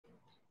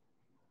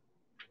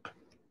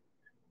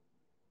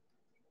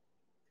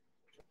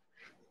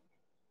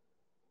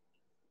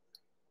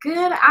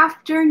Good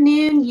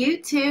afternoon,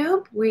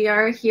 YouTube. We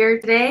are here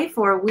today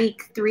for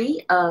week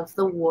 3 of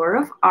the War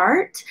of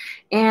Art.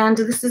 And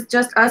this is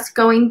just us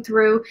going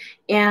through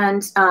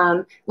and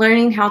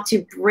learning how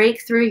to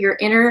break through your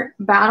inner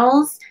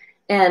battles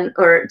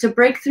or to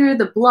break through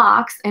the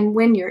blocks and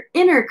win your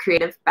inner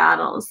creative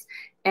battles.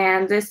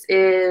 And this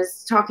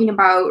is talking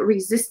about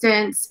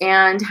resistance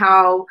and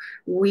how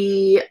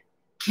we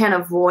can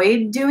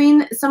avoid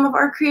doing some of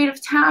our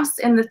creative tasks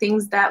and the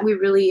things that we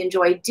really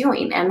enjoy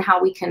doing, and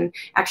how we can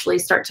actually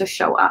start to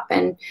show up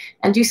and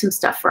do some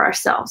stuff for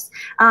ourselves.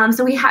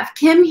 So we have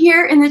Kim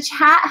here in the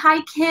chat.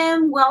 Hi,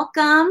 Kim.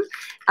 Welcome.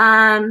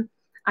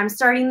 I'm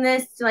starting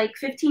this like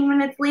 15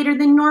 minutes later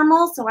than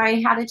normal, so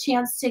I had a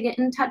chance to get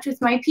in touch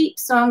with my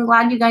peeps. So I'm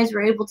glad you guys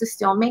were able to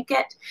still make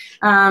it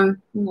a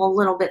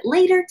little bit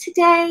later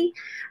today.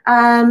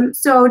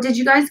 So did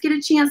you guys get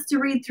a chance to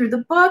read through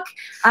the book?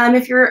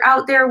 If you're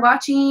out there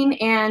watching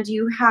and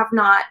you have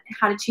not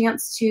had a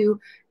chance to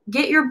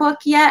get your book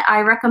yet,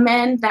 I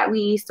recommend that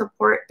we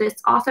support this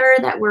author,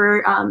 that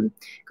we're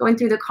going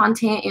through the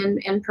content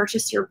and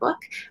purchase your book.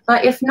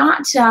 But if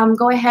not,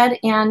 go ahead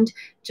and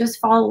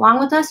just follow along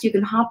with us. You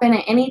can hop in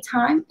at any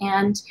time,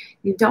 and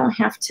you don't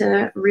have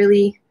to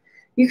really,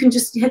 you can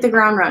just hit the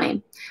ground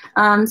running.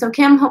 So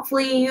Kim,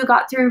 hopefully you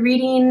got through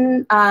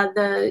reading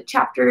the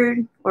chapter,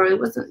 or it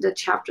wasn't the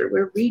chapter,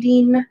 we're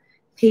reading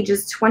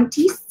pages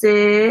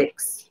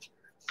 26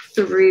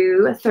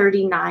 through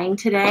 39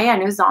 today. I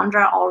know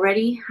Zandra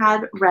already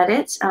had read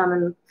it.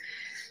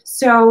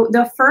 So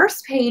the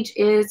first page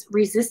is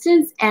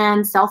resistance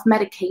and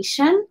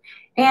self-medication.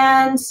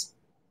 And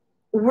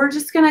we're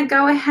just gonna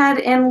go ahead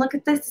and look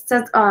at this. It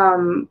says,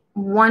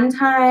 one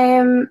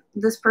time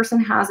this person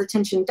has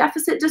attention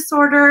deficit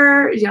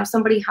disorder. You know,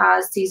 somebody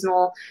has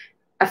seasonal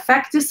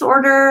affect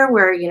disorder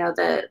where, you know,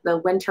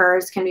 the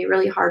winters can be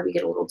really hard. We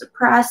get a little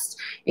depressed.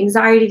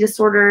 Anxiety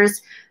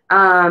disorders.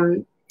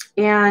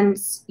 And,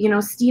 you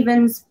know,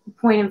 Stephen's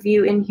point of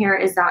view in here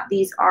is that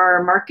these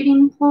are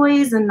marketing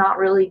ploys and not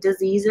really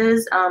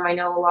diseases. I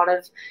know a lot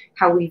of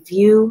how we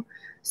view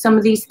some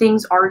of these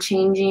things are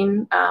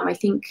changing. I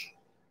think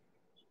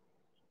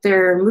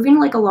they're moving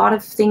like a lot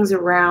of things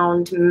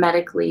around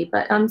medically,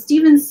 but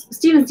Stephen's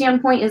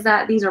standpoint is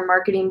that these are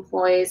marketing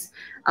ploys.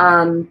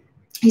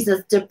 He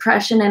says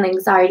depression and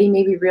anxiety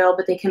may be real,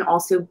 but they can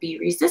also be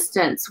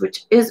resistance,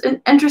 which is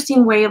an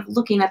interesting way of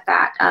looking at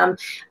that.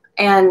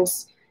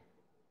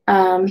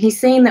 He's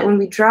saying that when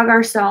we drug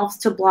ourselves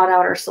to blot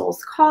out our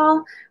soul's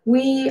call,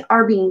 we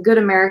are being good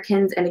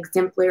Americans and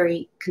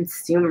exemplary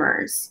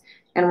consumers.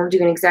 And we're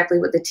doing exactly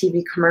what the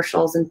TV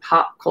commercials and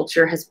pop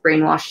culture has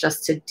brainwashed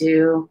us to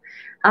do.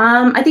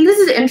 I think this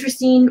is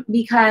interesting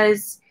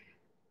because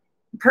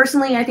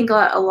personally, I think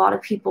a lot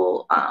of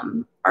people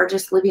are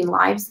just living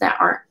lives that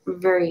aren't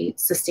very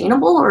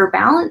sustainable or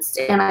balanced.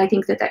 And I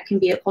think that that can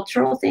be a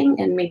cultural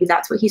thing. And maybe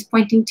that's what he's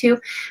pointing to.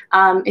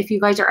 If you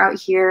guys are out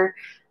here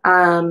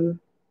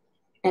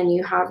and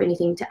you have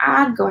anything to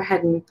add, go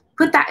ahead and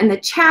put that in the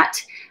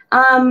chat.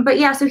 But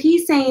yeah, so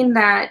he's saying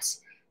that,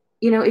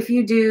 you know, if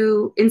you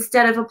do,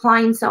 instead of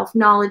applying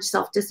self-knowledge,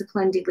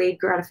 self-discipline, delayed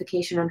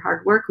gratification, and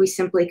hard work, we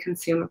simply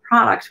consume a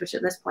product, which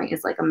at this point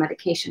is like a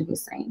medication,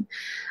 he's saying.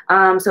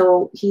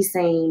 So he's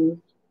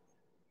saying,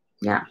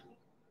 yeah.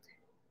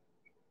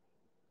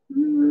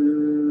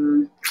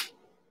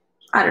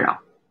 I don't know.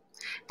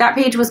 That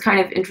page was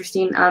kind of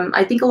interesting.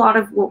 I think a lot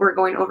of what we're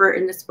going over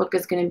in this book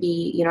is going to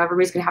be, you know,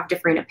 everybody's going to have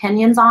different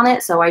opinions on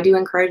it. So I do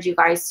encourage you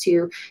guys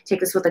to take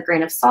this with a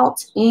grain of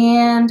salt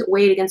and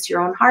weigh it against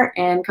your own heart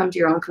and come to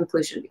your own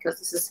conclusion, because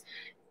this is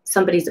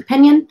somebody's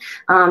opinion.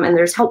 And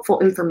there's helpful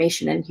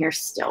information in here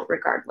still,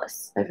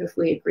 regardless of if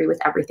we agree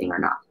with everything or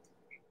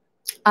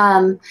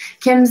not.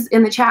 Kim's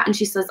in the chat and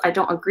she says, I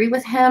don't agree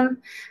with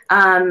him.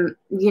 You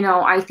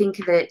know, I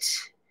think that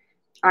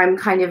I'm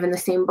kind of in the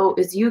same boat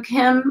as you,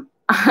 Kim.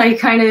 I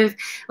kind of,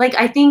 like,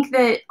 I think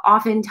that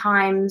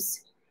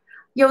oftentimes,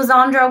 yo,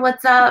 Zandra,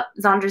 what's up?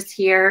 Zandra's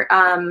here.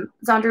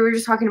 Zandra, we were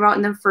just talking about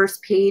in the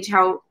first page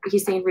how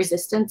he's saying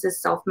resistance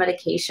is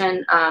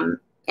self-medication.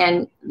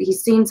 And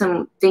he's saying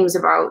some things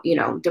about, you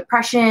know,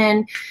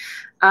 depression.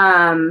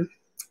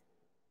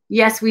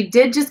 Yes, we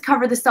did just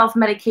cover the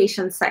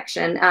self-medication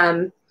section.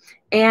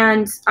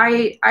 And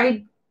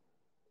I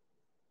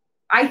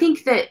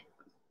think that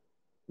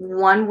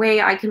one way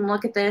I can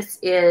look at this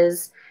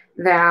is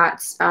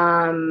that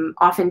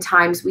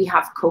oftentimes we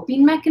have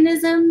coping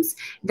mechanisms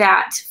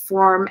that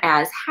form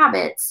as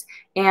habits.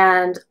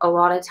 And a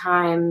lot of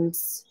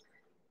times,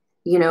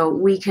 you know,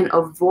 we can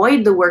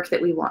avoid the work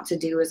that we want to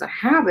do as a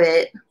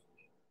habit.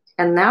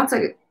 And that's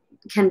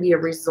can be a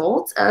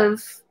result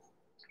of,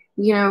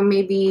 you know,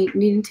 maybe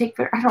needing to take,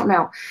 I don't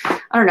know.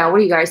 What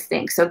do you guys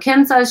think? So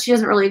Kim says she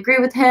doesn't really agree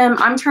with him.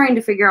 I'm trying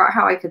to figure out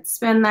how I could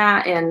spin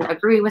that and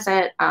agree with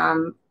it.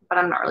 But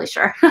I'm not really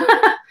sure.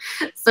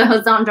 So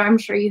Zandra, I'm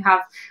sure you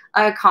have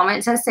a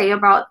comment to say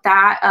about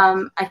that.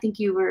 I think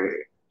you were,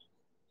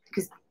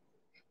 because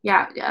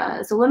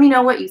Yeah. So let me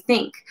know what you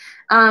think.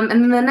 And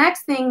then the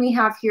next thing we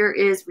have here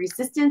is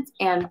resistance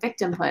and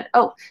victimhood.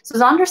 Oh, so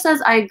Zandra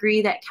says, I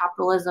agree that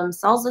capitalism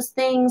sells us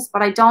things,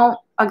 but I don't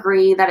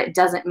agree that it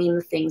doesn't mean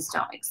the things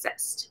don't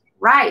exist.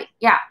 Right.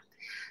 Yeah.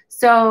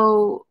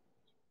 So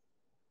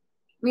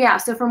yeah,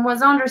 so from what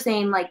Zondra's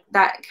saying, like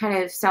that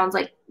kind of sounds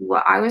like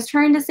what I was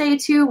trying to say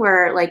too,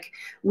 where like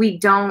we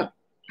don't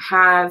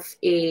have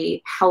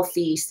a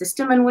healthy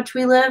system in which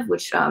we live,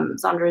 which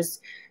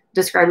Zondra's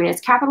describing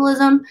as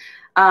capitalism.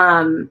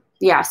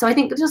 Yeah, so I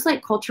think just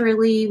like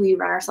culturally, we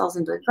run ourselves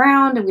into the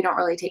ground and we don't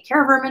really take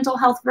care of our mental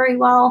health very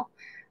well.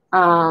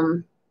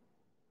 And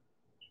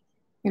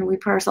we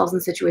put ourselves in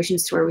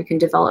situations to where we can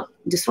develop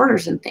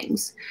disorders and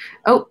things.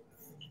 Oh,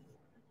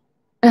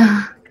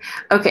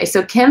 okay,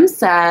 so Kim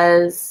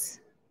says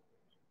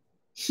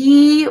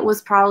he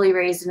was probably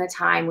raised in a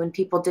time when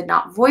people did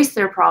not voice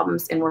their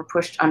problems and were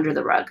pushed under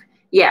the rug.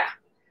 Yeah,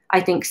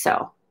 I think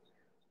so.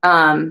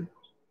 And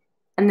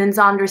then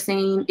Zondra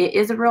saying it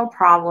is a real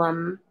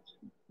problem,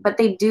 but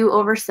they do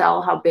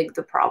oversell how big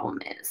the problem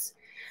is.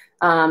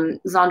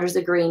 Zondra's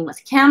agreeing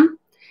with Kim.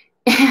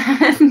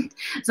 And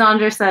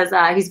Zondra says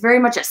he's very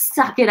much a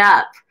suck it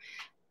up.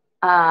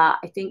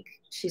 I think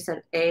she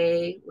said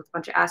A with a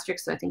bunch of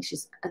asterisks, so I think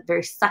she's a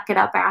very suck it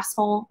up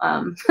asshole.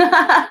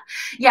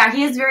 Yeah,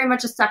 he is very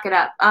much a suck it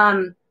up.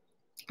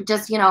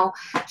 Just, you know,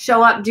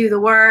 show up, do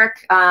the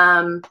work.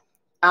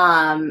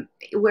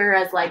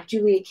 Whereas like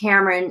Julia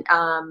Cameron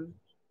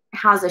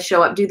has a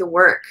show up, do the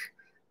work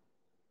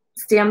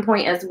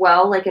standpoint as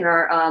well, like in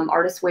our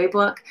Artist Way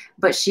book,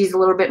 but she's a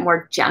little bit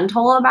more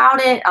gentle about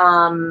it.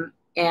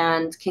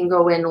 And can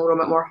go in a little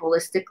bit more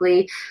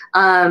holistically.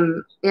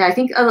 Yeah, I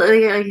think,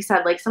 like you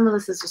said, like some of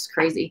this is just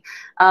crazy.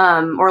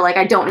 Or like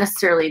I don't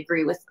necessarily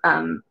agree with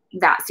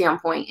that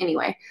standpoint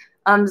anyway.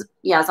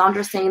 Yeah,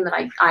 Zondra's saying that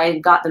I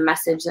got the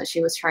message that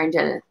she was trying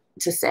to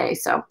say.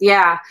 So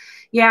yeah.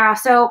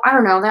 So I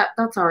don't know,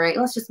 that's all right.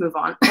 Let's just move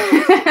on.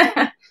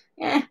 I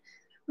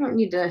don't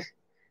need to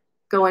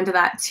go into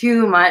that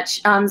too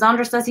much.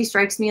 Zondra says he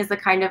strikes me as the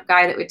kind of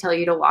guy that would tell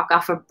you to walk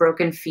off a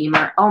broken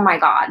femur. Oh my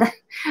God,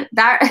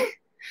 that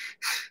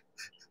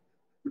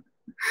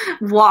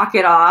walk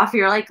it off.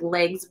 Your like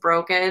legs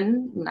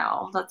broken.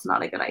 No, that's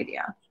not a good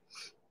idea.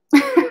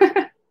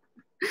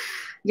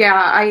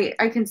 Yeah,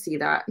 I can see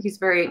that. He's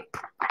very.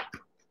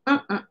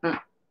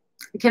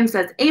 Kim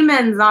says,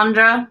 "Amen,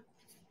 Zondra."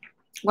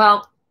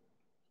 Well,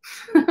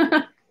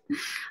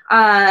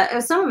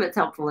 some of it's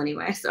helpful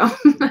anyway. So.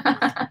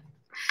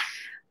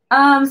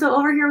 So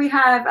over here we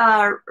have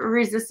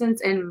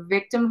resistance and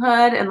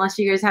victimhood. Unless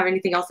you guys have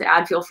anything else to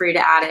add, feel free to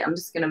add it. I'm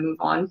just going to move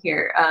on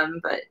here,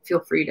 but feel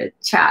free to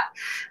chat.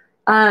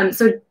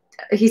 So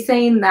he's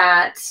saying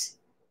that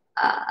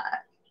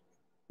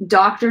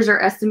doctors are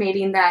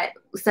estimating that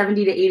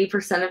 70 to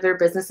 80% of their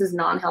business is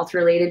non-health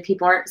related.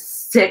 People aren't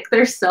sick,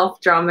 they're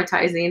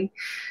self-dramatizing.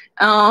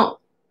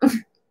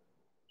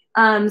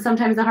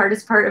 Sometimes the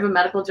hardest part of a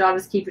medical job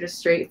is keeping a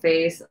straight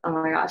face. Oh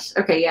my gosh.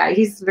 Okay, yeah,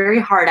 he's very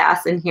hard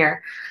ass in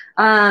here.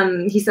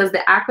 He says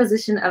the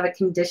acquisition of a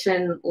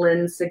condition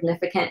lends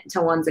significant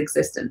to one's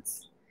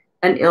existence.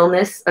 An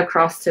illness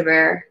across to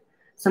bear.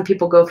 Some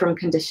people go from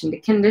condition to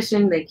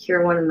condition, they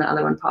cure one and the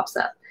other one pops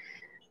up.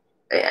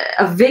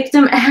 A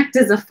victim act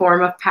is a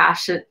form of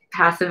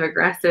passive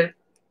aggressive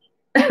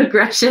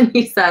aggression,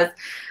 he says.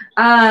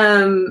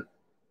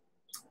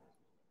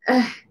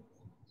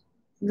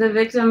 The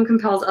victim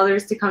compels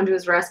others to come to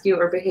his rescue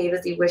or behave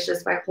as he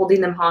wishes by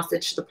holding them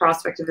hostage to the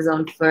prospect of his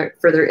own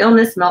further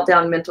illness,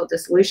 meltdown, mental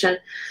dissolution,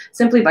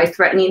 simply by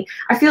threatening.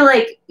 I feel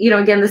like, you know,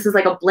 again, this is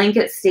like a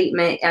blanket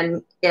statement,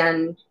 and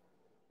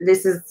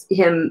this is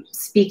him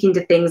speaking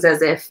to things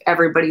as if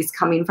everybody's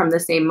coming from the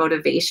same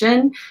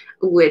motivation,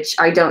 which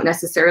I don't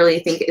necessarily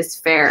think is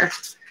fair.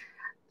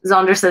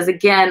 Zondra says,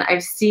 again,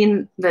 I've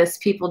seen this,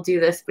 people do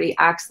this, but he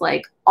acts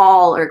like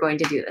all are going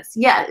to do this.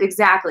 Yeah,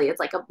 exactly.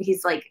 It's like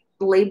he's like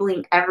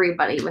labeling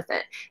everybody with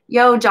it.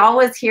 Yo,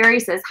 Jawa's here. He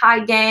says,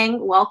 hi,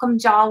 gang. Welcome,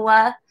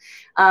 Jawa.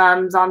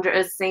 Zondra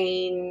is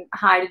saying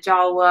hi to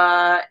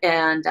Jawa,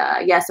 and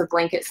yes, a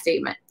blanket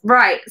statement.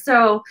 Right.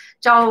 So,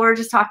 Jawa, we're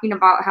just talking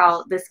about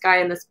how this guy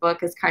in this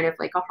book is kind of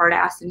like a hard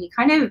ass, and he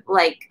kind of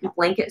like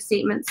blanket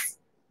statements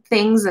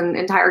things and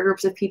entire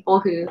groups of people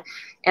who,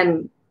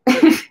 and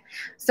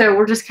so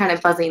we're just kind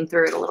of buzzing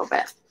through it a little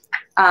bit.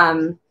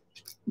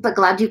 But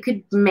glad you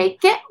could make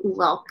it.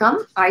 Welcome.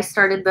 I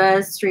started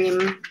the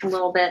stream a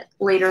little bit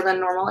later than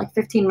normal, like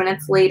 15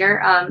 minutes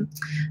later.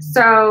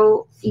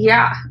 So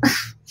yeah,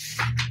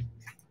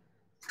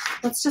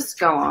 let's just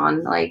go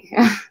on. Like,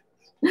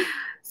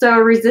 so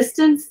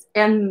resistance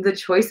and the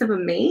choice of a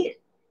mate.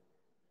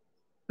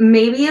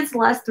 Maybe it's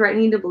less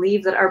threatening to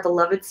believe that our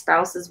beloved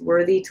spouse is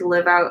worthy to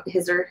live out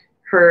his or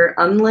her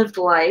unlived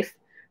life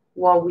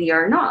while we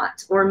are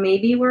not. Or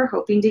maybe we're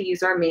hoping to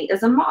use our mate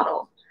as a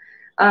model.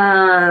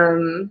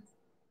 Oh,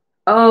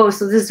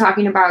 so this is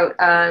talking about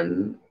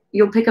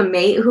you'll pick a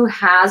mate who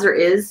has or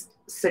is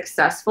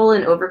successful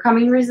in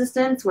overcoming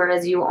resistance,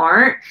 whereas you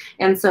aren't.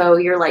 And so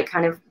you're like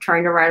kind of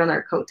trying to ride on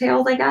their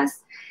coattails, I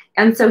guess.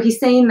 And so he's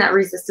saying that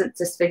resistance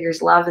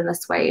disfigures love in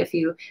this way if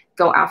you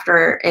go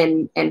after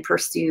and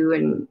pursue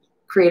and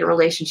create a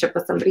relationship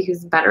with somebody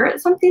who's better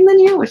at something than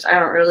you, which I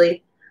don't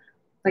really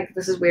like.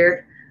 This is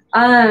weird.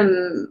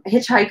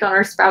 Hitchhike on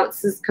our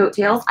spouse's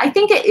coattails. I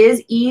think it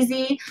is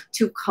easy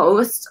to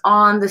coast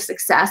on the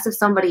success of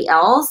somebody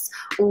else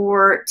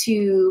or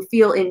to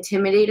feel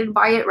intimidated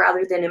by it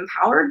rather than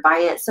empowered by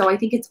it. So I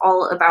think it's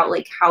all about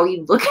like how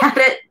you look at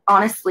it,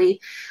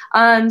 honestly.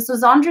 So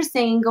Zondra's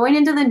saying, going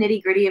into the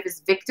nitty gritty of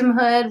his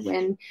victimhood,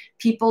 when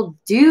people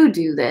do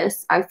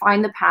this, I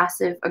find the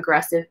passive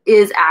aggressive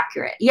is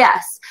accurate.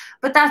 Yes,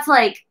 but that's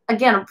like,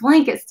 again, a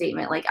blanket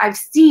statement. Like I've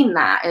seen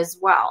that as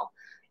well.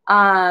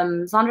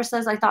 Zandra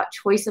says, I thought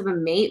choice of a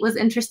mate was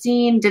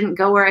interesting. Didn't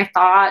go where I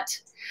thought.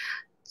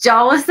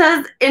 Jawa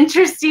says,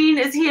 interesting.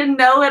 Is he a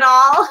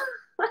know-it-all?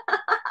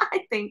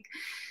 I think.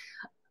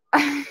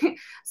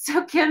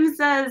 So Kim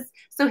says,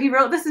 so he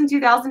wrote this in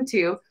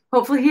 2002.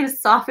 Hopefully he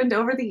has softened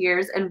over the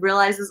years and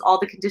realizes all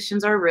the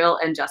conditions are real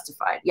and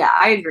justified. Yeah,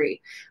 I agree.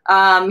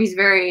 He's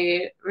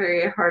very,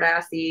 very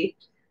hard-assy.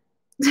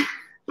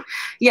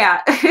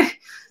 Yeah.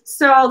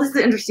 So this is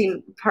an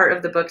interesting part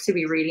of the book to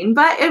be reading,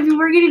 but if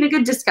we're getting a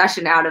good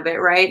discussion out of it,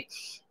 right?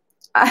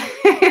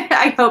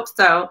 I hope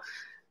so.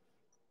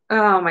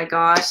 Oh my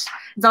gosh.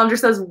 Zandra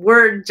says,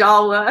 word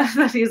Jawa,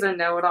 that he's a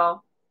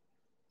know-it-all.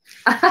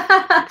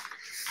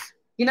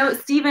 You know,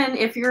 Stephen,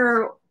 if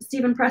you're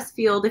Stephen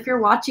Pressfield, if you're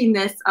watching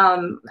this,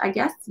 I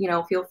guess, you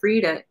know, feel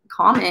free to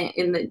comment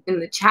in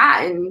the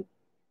chat, and,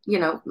 you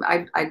know,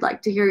 I'd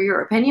like to hear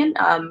your opinion.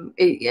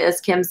 As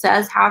Kim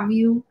says, have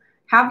you,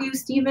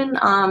 Stephen,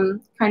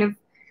 kind of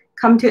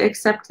come to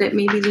accept that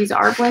maybe these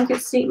are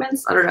blanket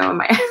statements? I don't know.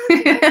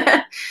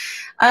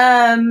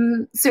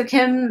 So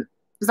Kim,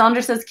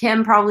 Zandra says,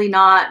 Kim, probably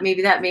not.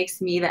 Maybe that makes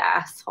me the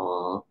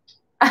asshole.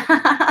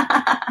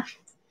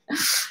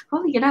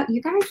 Well, you know,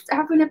 you guys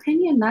have an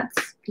opinion.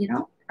 That's, you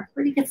know,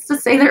 everybody gets to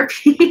say their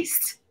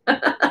piece.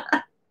 Oh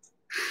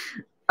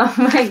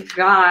my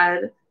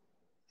God.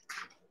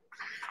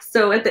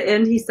 So at the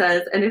end, he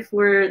says, and if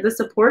we're the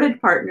supported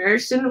partner,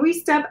 shouldn't we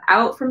step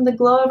out from the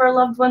glow of our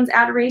loved one's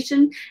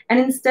adoration and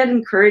instead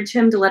encourage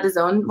him to let his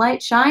own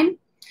light shine?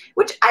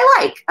 Which I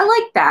like. I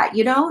like that.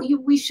 You know,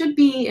 we should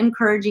be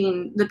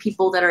encouraging the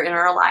people that are in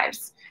our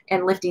lives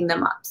and lifting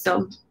them up.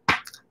 So,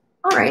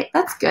 all right,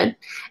 that's good.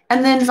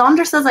 And then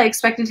Zandra says, I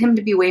expected him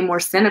to be way more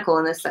cynical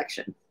in this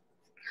section.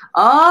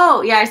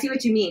 Oh, yeah, I see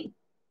what you mean.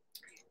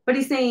 But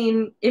he's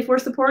saying, if we're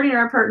supporting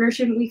our partner,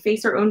 shouldn't we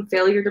face our own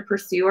failure to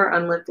pursue our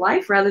unlived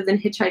life rather than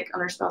hitchhike on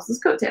our spouse's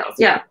coattails?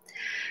 Yeah.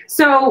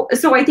 So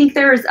I think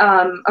there's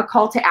a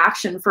call to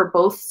action for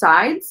both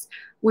sides,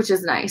 which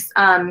is nice.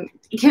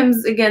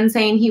 Kim's again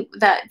saying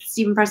that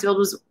Stephen Pressfield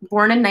was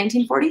born in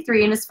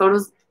 1943 and his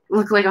photos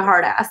look like a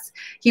hard ass.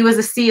 He was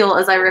a SEAL,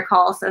 as I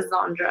recall, says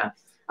Zandra.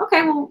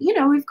 Okay, well, you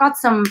know, we've got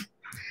some,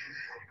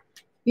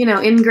 you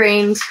know,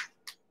 ingrained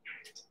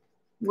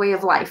way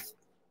of life.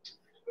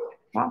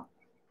 Well.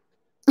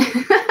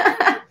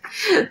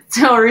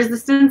 So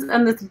resistance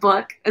in this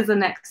book is the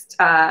next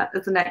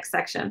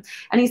section,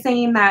 and he's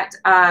saying that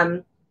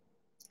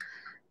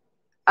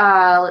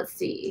let's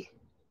see.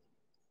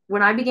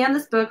 When I began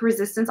this book,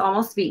 resistance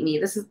almost beat me.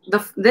 This is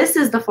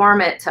the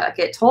form it took.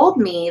 It told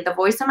me, the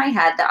voice in my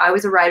head, that I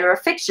was a writer of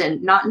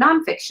fiction, not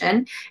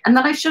nonfiction, and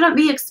that I shouldn't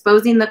be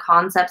exposing the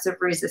concepts of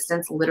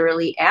resistance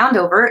literally and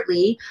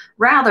overtly.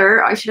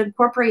 Rather, I should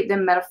incorporate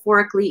them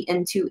metaphorically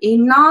into a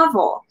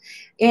novel.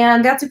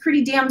 And that's a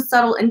pretty damn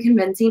subtle and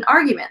convincing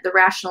argument. The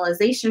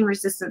rationalization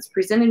resistance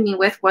presented me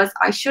with was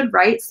I should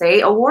write,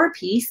 say, a war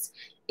piece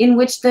in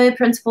which the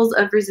principles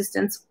of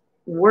resistance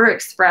were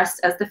expressed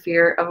as the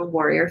fear of a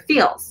warrior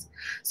feels.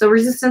 So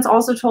resistance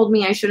also told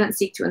me I shouldn't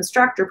seek to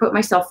instruct or put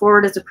myself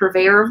forward as a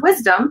purveyor of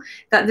wisdom,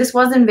 that this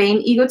was in vain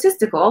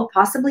egotistical,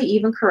 possibly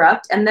even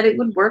corrupt, and that it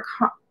would work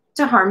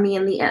to harm me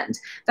in the end.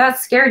 That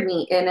scared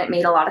me, and it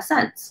made a lot of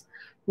sense.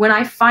 What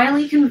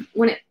finally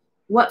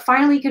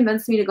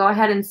convinced me to go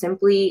ahead and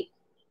simply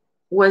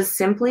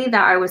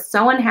that I was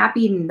so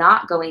unhappy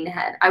not going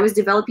ahead. I was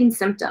developing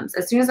symptoms.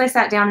 As soon as I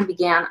sat down and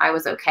began, I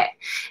was okay.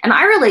 And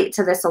I relate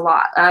to this a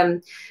lot.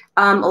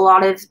 A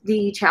lot of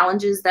the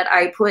challenges that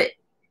I put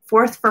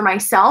forth for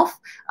myself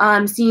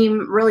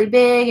seem really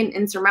big and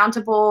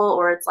insurmountable,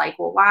 or it's like,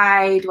 well,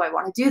 why do I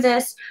want to do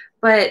this?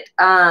 But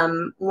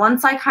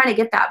once I kind of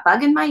get that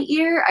bug in my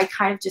ear, I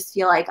kind of just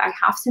feel like I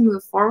have to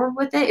move forward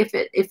with it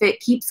if it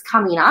keeps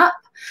coming up.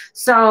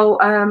 So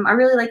I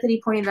really like that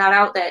he pointed that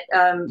out, that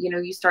you know,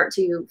 you start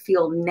to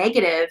feel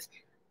negative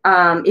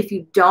if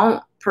you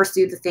don't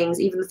pursue the things,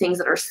 even the things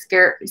that are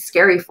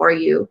scary for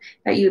you,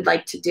 that you'd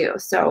like to do.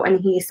 So, and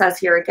he says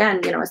here again,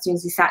 you know, as soon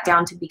as he sat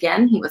down to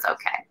begin, he was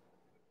okay.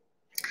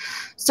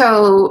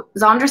 So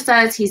Zandra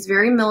says he's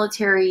very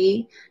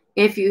military.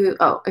 If you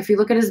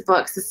look at his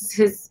books, this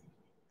is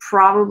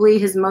probably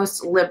his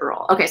most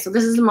liberal. Okay, so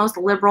this is the most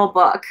liberal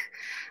book.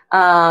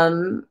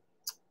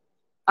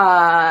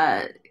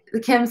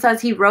 Kim says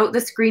he wrote the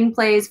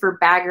screenplays for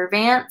Bagger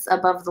Vance,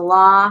 Above the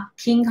Law,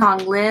 King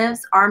Kong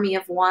Lives, Army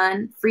of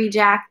One, Free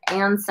Jack,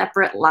 and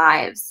Separate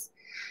Lives.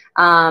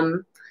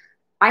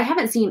 I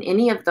haven't seen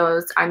any of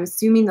those. I'm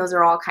assuming those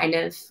are all kind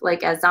of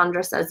like, as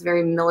Zandra says,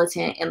 very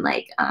militant and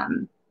like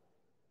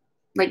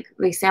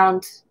they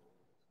sound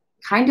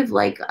kind of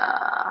like,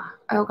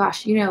 oh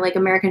gosh, you know, like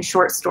American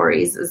short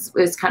stories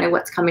is kind of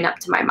what's coming up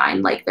to my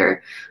mind. Like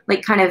they're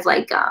like kind of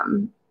like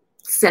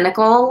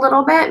cynical a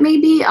little bit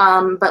maybe,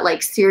 but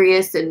like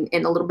serious and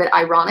a little bit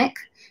ironic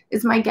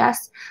is my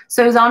guess.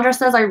 So Zandra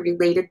says I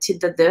related to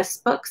this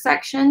book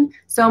section.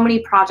 So many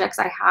projects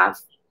I have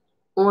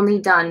only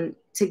done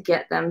to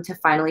get them to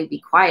finally be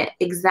quiet.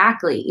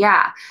 Exactly.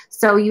 Yeah.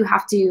 So you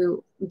have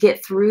to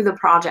get through the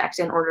project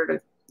in order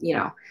to, you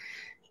know,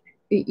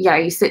 yeah,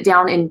 you sit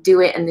down and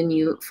do it and then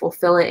you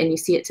fulfill it and you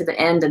see it to the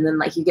end. And then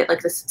like you get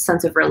like this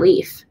sense of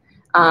relief.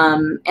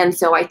 And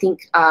so I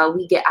think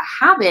we get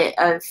a habit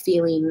of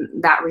feeling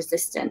that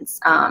resistance.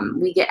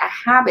 We get a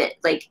habit,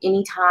 like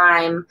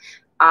anytime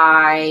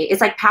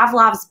it's like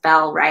Pavlov's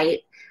bell, right?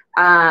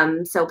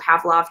 So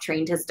Pavlov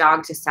trained his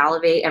dog to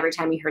salivate every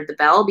time he heard the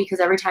bell, because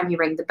every time he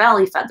rang the bell,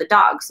 he fed the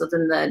dog. So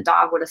then the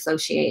dog would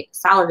associate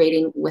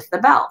salivating with the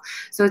bell.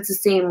 So it's the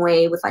same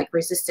way with like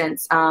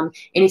resistance.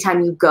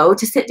 Anytime you go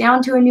to sit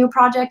down to a new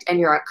project and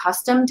you're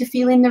accustomed to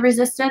feeling the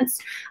resistance,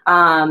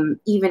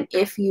 even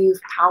if you've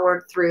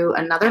powered through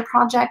another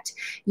project,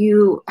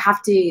 you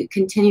have to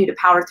continue to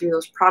power through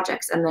those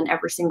projects. And then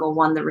every single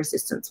one, the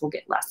resistance will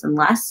get less and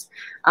less.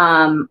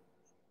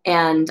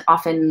 And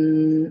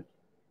often,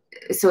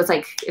 so it's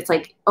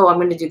like, oh, I'm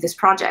going to do this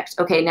project.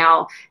 Okay,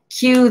 now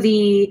cue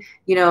the,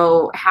 you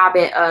know,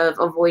 habit of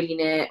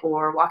avoiding it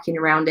or walking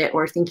around it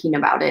or thinking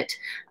about it,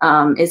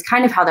 is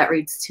kind of how that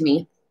reads to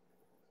me.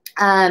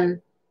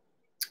 Sandra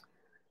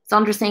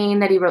saying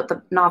that he wrote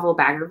the novel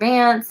Bagger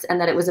Vance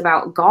and that it was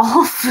about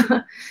golf.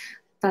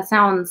 That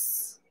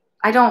sounds,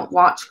 I don't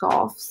watch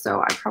golf,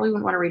 so I probably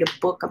wouldn't want to read a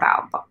book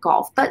about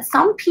golf, but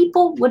some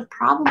people would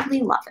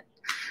probably love it.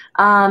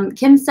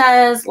 Kim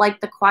says,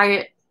 like the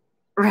quiet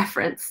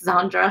reference,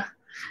 Zandra.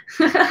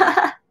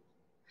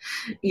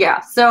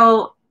 Yeah,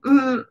 so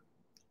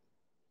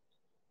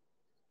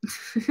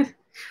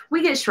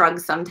we get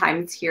shrugs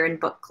sometimes here in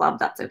book club.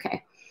 That's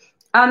okay.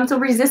 So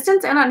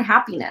resistance and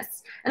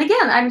unhappiness. And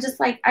again, I'm just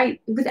like,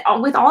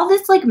 with all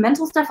this like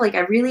mental stuff, like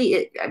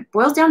it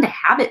boils down to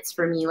habits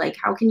for me. Like,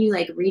 how can you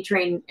like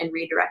retrain and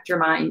redirect your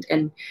mind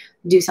and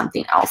do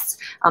something else?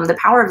 The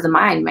power of the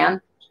mind,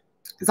 man.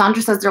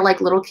 Zandra says they're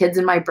like little kids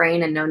in my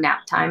brain and no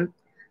nap time.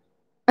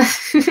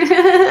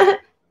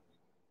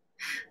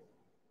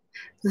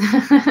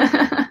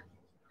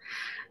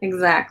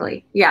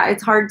 Exactly. Yeah,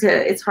 it's hard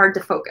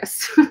to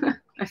focus.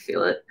 I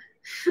feel it.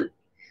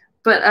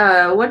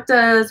 But what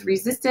does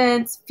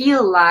resistance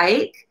feel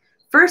like?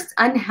 First,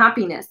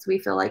 unhappiness. We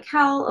feel like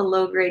hell. A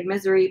low-grade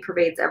misery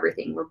pervades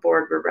everything. We're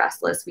bored, we're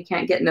restless, we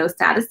can't get no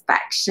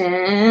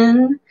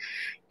satisfaction.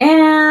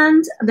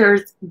 And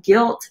there's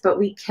guilt, but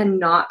we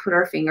cannot put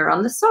our finger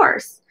on the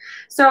source.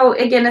 So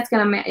again,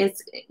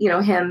 it's you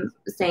know, him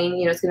saying,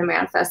 you know, it's going to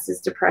manifest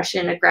as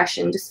depression,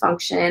 aggression,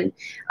 dysfunction,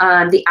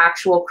 the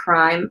actual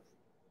crime,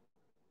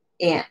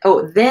 and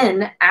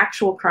then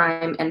actual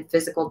crime and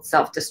physical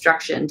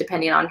self-destruction,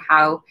 depending on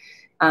how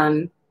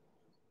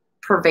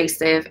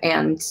pervasive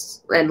and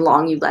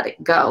long you let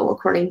it go,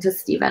 according to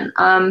Stephen.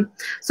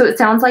 So it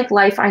sounds like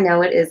life, I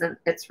know it isn't,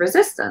 it's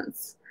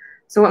resistance.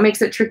 So what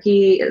makes it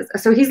tricky is,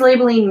 so he's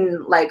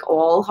labeling like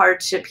all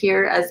hardship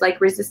here as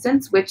like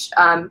resistance, which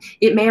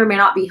it may or may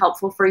not be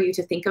helpful for you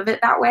to think of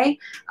it that way.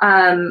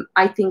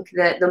 I think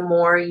that the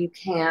more you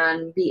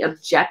can be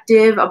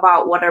objective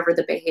about whatever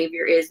the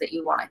behavior is that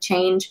you want to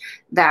change,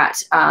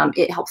 that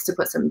it helps to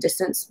put some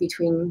distance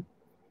between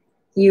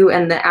you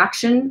and the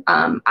action.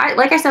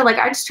 Like I said, like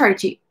I just try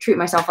to treat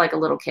myself like a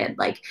little kid.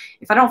 Like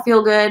if I don't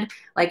feel good,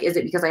 like, is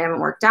it because I haven't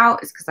worked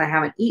out? Is it because I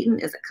haven't eaten?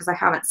 Is it because I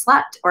haven't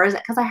slept? Or is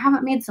it because I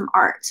haven't made some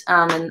art?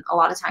 And a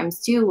lot of times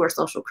too, we're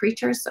social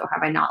creatures. So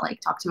have I not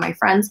like talked to my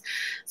friends?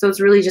 So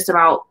it's really just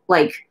about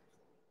like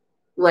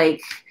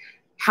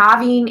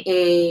having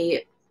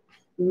a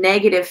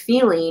negative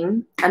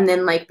feeling and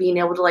then like being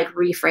able to like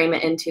reframe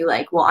it into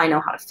like, well, I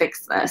know how to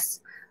fix this.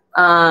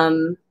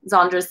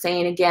 Zandra's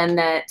saying again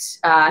that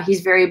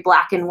he's very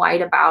black and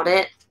white about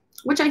it,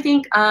 which I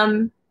think,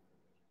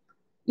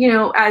 you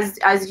know,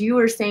 as you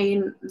were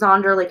saying,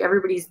 Zandra, like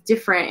everybody's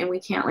different and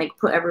we can't like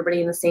put everybody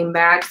in the same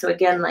bag. So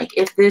again, like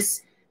if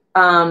this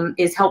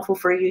is helpful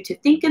for you to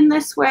think in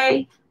this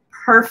way,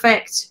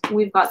 perfect.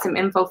 We've got some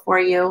info for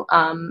you.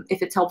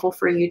 If it's helpful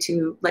for you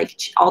to like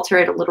alter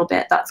it a little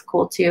bit, that's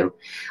cool too.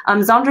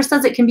 Zandra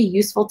says it can be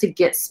useful to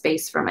get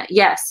space from it.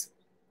 Yes.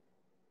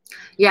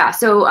 Yeah,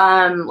 so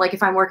like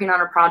if I'm working on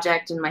a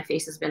project and my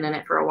face has been in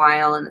it for a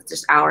while and it's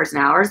just hours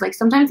and hours, like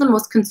sometimes the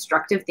most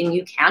constructive thing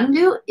you can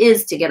do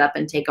is to get up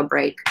and take a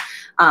break,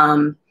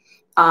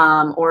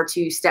 or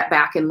to step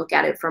back and look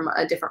at it from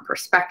a different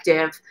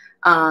perspective.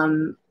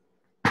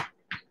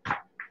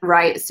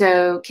 Right,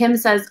 so Kim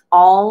says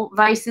all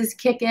vices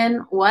kick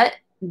in. What?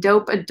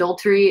 Dope,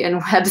 adultery, and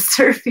web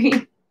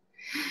surfing.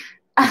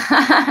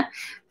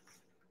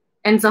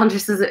 And Sandra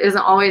says it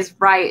isn't always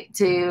right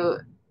to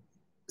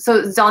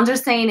so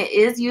Zondra's saying it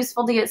is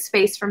useful to get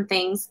space from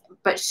things,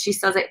 but she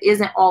says it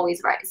isn't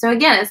always right. So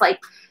again, it's like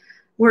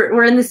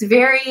we're in this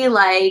very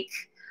like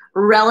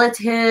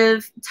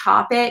relative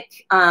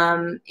topic,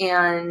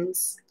 and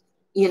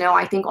you know,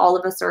 I think all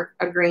of us are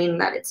agreeing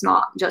that it's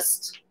not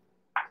just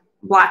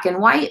black and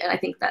white, and I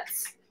think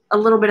that's a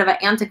little bit of an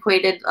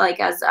antiquated, like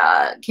as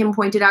Kim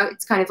pointed out,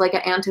 it's kind of like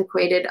an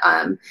antiquated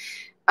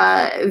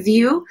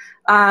view,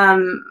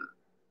 but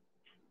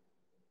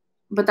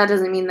that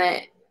doesn't mean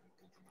that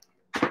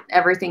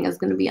everything is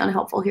going to be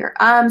unhelpful here.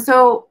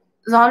 So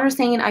Zondra's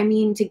saying, I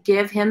mean, to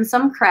give him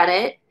some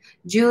credit,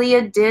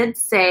 Julia did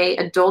say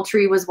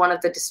adultery was one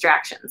of the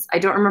distractions. I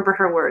don't remember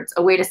her words.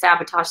 A way to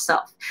sabotage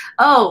self.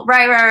 Oh,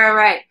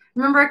 right.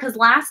 Remember, because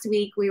last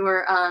week we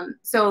were,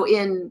 so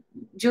in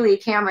Julia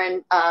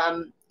Cameron,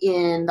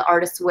 in The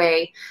Artist's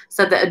Way,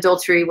 said that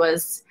adultery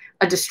was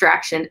a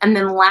distraction. And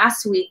then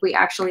last week we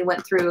actually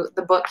went through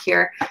the book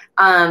here,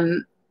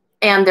 and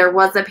there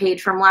was a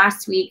page from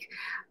last week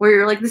where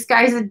you're like, this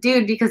guy's a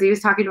dude because he was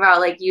talking about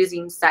like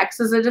using sex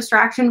as a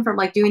distraction from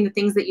like doing the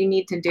things that you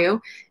need to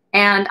do.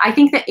 And I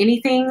think that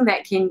anything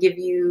that can give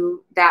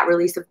you that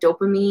release of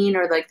dopamine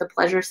or like the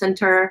pleasure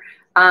center,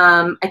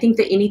 I think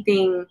that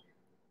anything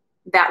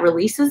that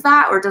releases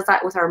that or does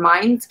that with our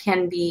minds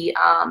can be,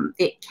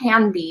 it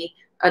can be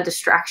a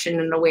distraction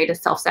and a way to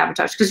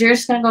self-sabotage, because you're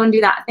just going to go and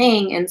do that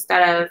thing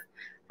instead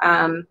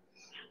of,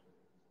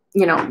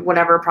 you know,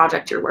 whatever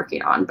project you're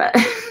working on. But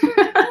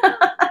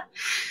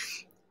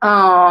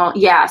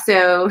yeah,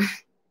 so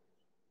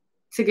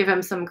to give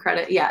him some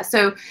credit. Yeah.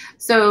 So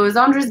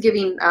Zondra's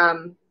giving,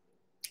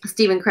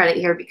 Stephen credit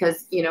here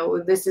because, you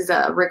know, this is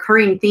a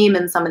recurring theme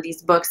in some of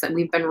these books that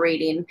we've been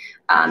reading,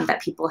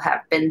 that people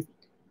have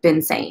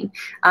been saying.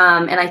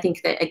 And I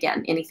think that,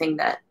 again, anything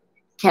that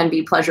can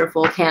be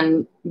pleasurable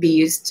can be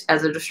used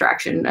as a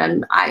distraction.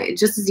 And I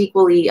just as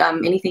equally,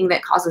 anything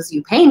that causes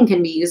you pain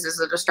can be used as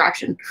a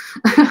distraction.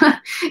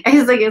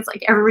 It's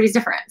like everybody's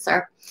different.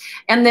 So,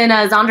 and then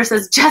Zondra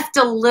says, just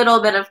a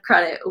little bit of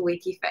credit,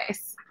 wiki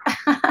face.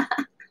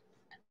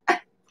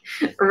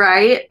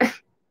 Right?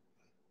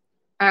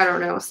 I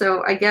don't know.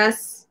 So I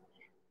guess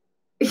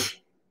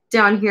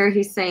down here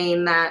he's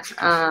saying that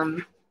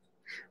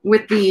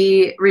with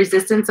the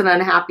resistance and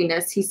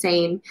unhappiness, he's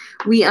saying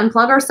we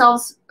unplug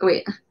ourselves.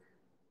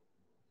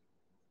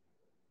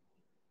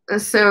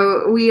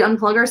 So we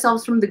unplug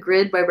ourselves from the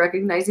grid by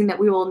recognizing that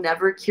we will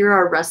never cure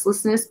our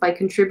restlessness by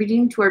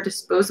contributing to our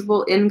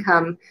disposable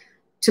income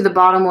to the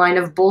bottom line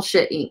of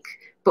Bullshit Inc.,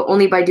 but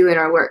only by doing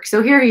our work.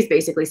 So here he's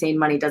basically saying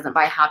money doesn't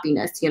buy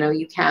happiness. You know,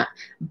 you can't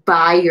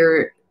buy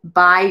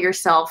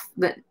yourself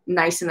the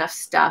nice enough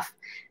stuff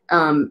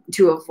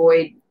to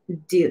avoid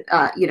you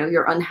know,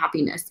 your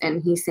unhappiness.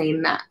 And he's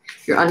saying that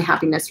your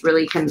unhappiness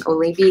really can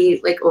only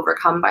be like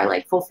overcome by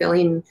like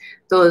fulfilling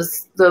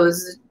those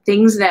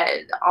things that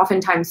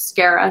oftentimes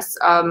scare us,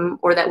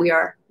 or that we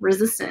are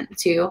resistant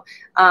to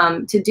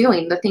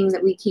doing, the things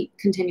that we keep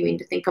continuing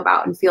to think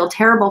about and feel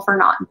terrible for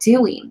not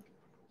doing.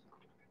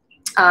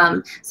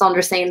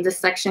 Zondra's saying this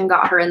section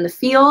got her in the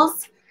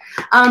feels.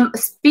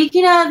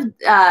 Speaking of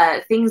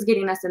things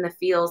getting us in the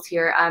feels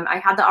here, I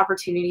had the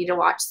opportunity to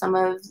watch some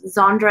of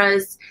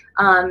Zondra's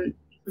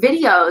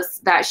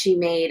videos that she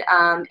made,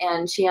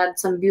 and she had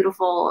some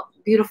beautiful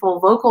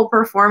vocal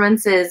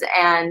performances.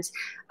 And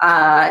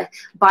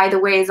by the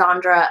way,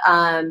 Zondra,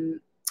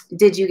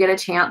 did you get a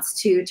chance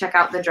to check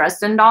out the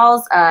Dresden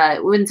Dolls?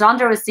 When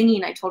Zondra was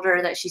singing, I told her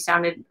that she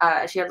sounded,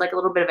 she had like a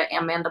little bit of an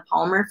Amanda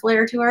Palmer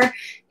flair to her.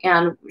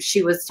 And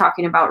she was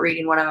talking about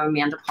reading one of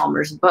Amanda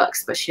Palmer's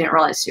books, but she didn't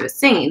realize she was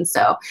singing.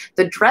 So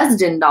the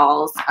Dresden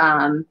Dolls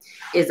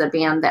is a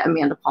band that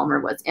Amanda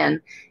Palmer was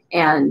in.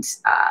 And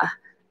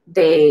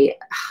they,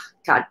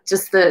 God,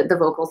 just the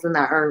vocals in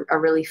that are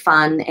really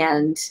fun.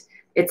 And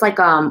it's like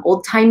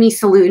old-timey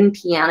saloon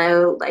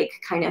piano, like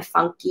kind of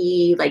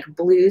funky, like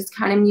blues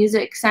kind of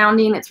music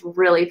sounding. It's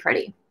really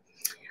pretty.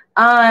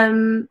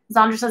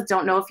 Zondra says,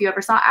 don't know if you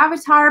ever saw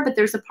Avatar, but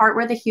there's a part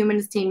where the human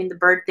is taming the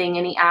bird thing,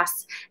 and he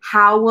asks,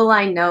 how will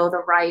I know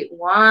the right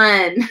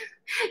one?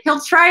 He'll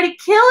try to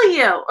kill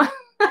you.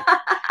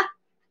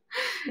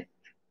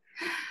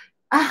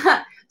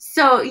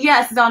 So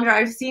yes, Zondra,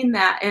 I've seen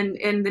that,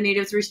 and the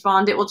natives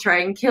respond, it will try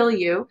and kill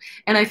you.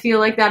 And I feel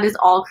like that is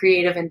all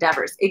creative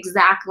endeavors.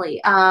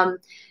 Exactly.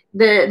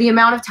 The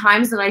amount of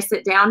times that I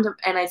sit down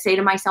and I say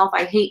to myself,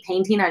 I hate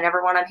painting, I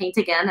never want to paint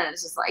again. And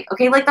it's just like,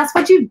 okay, like that's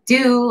what you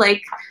do.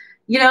 Like,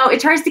 you know, it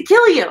tries to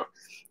kill you.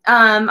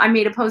 I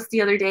made a post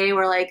the other day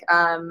where like,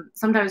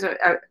 sometimes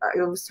I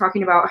was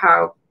talking about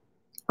how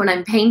when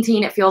I'm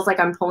painting, it feels like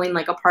I'm pulling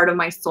like a part of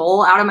my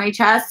soul out of my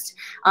chest.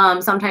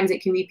 Sometimes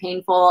it can be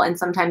painful and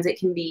sometimes it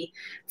can be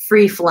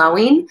free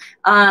flowing.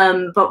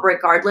 But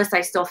regardless, I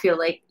still feel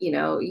like, you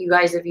know, you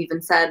guys have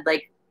even said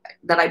like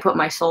that I put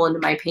my soul into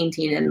my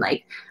painting, and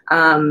like,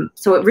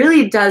 so it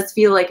really does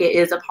feel like it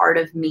is a part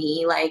of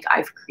me. Like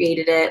I've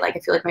created it. Like I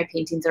feel like my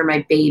paintings are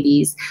my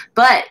babies,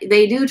 but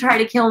they do try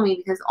to kill me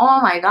because, oh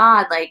my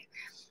God, like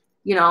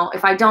you know,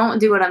 if I don't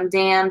do it, I'm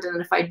damned.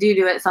 And if I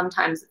do it,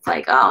 sometimes it's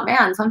like, oh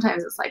man,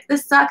 sometimes it's like,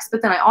 this sucks.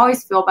 But then I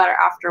always feel better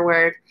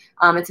afterward.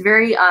 It's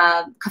very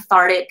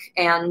cathartic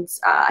and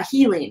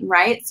healing,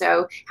 right?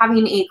 So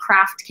having a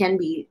craft can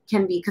be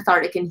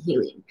cathartic and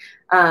healing.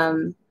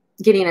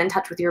 Getting in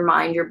touch with your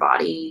mind, your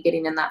body,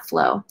 getting in that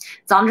flow.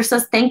 Zandra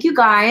says, thank you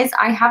guys.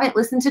 I haven't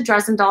listened to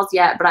Dresden Dolls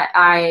yet, but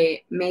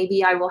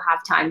maybe I will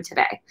have time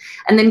today.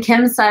 And then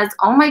Kim says,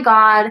 oh my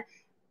God,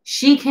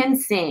 she can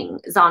sing,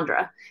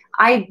 Zandra.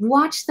 I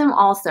watched them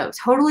also.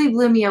 Totally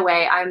blew me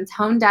away. I'm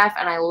tone deaf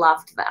and I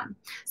loved them.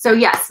 So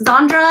yes,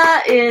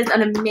 Zandra is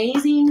an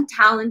amazing,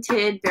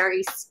 talented,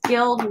 very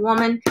skilled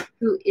woman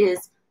who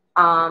is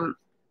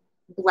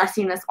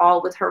blessing us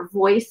all with her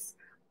voice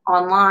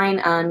online.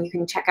 You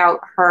can check out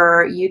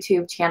her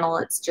YouTube channel.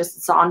 It's just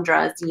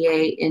Zandra,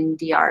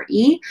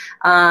 Zandre.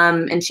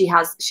 And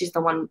she's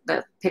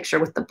the picture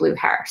with the blue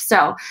hair.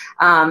 So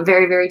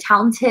very, very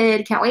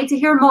talented. Can't wait to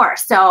hear more.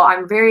 So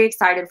I'm very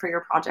excited for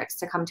your projects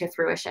to come to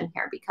fruition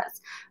here, because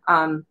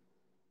I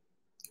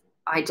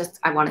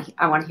want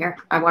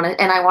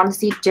to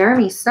see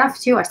Jeremy's stuff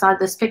too. I saw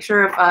this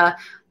picture of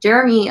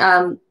Jeremy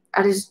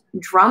at his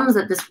drums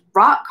at this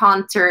rock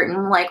concert, and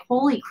I'm like,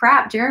 holy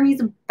crap, Jeremy's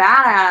a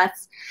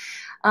badass.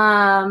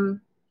 Zandra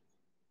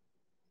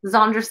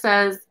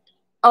says,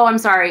 oh, I'm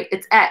sorry,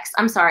 it's X.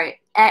 I'm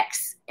sorry,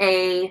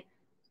 Xandre.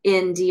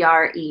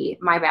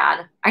 My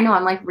bad. I know,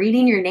 I'm like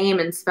reading your name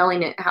and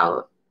spelling it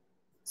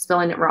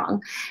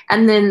wrong.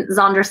 And then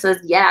Zandra says,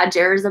 yeah,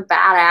 Jer's a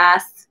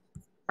badass.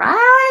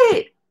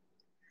 Right.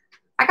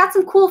 I got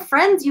some cool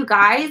friends, you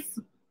guys.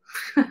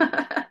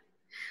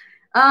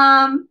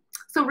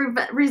 So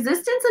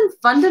resistance and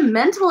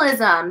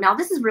fundamentalism. Now,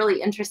 this is really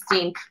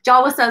interesting.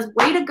 Jawa says,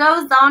 way to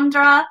go,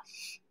 Zandra.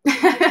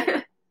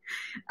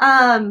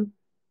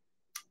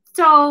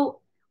 So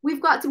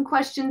we've got some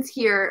questions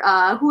here.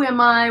 Who am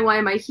I? Why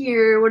am I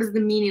here? What is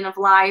the meaning of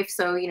life?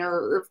 So, you know,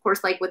 of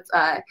course, like with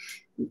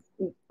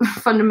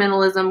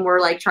fundamentalism, we're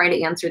like trying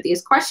to answer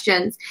these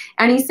questions.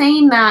 And he's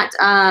saying that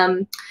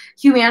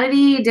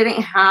humanity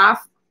didn't have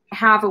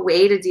a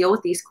way to deal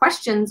with these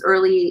questions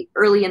early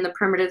in the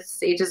primitive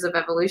stages of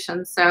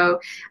evolution.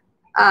 So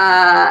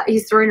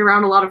he's throwing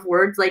around a lot of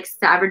words like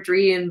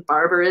savagery and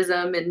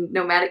barbarism and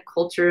nomadic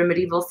culture and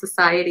medieval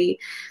society.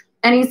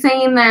 And he's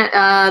saying that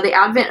the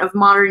advent of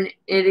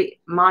modernity.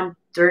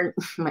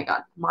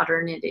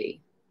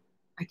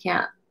 I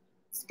can't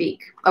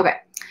speak. Okay.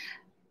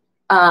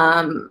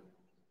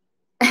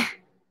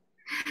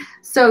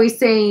 So he's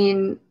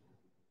saying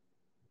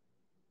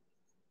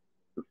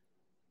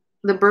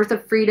the birth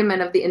of freedom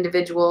and of the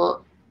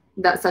individual,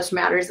 that such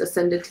matters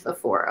ascended to the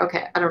fore.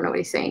 Okay, I don't know what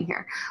he's saying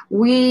here.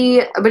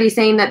 But he's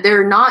saying that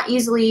they're not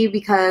easily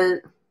because,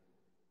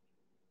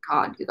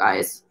 God, you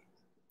guys,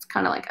 it's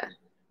kind of like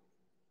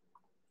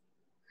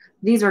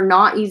these are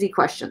not easy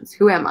questions.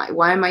 Who am I?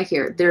 Why am I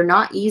here? They're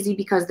not easy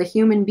because the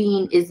human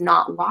being is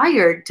not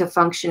wired to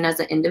function as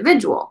an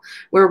individual.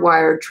 We're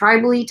wired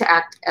tribally to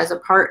act as a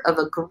part of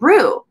a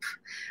group.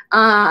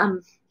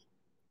 And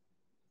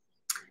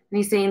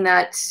he's saying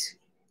that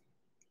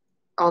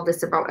all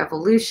this about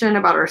evolution,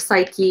 about our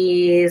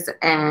psyches,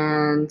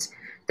 and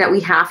that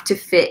we have to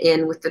fit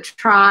in with the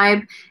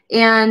tribe.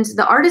 And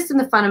the artist and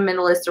the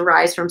fundamentalist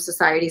arise from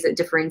societies at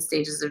differing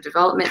stages of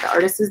development. The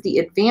artist is the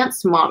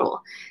advanced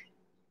model.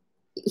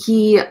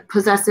 He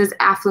possesses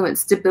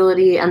affluence,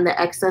 stability, and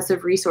the excess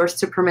of resource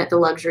to permit the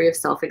luxury of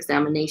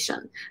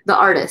self-examination. The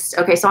artist.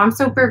 Okay, so I'm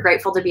super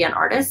grateful to be an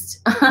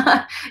artist.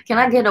 Can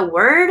I get a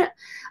word?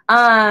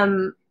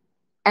 And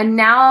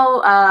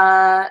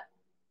now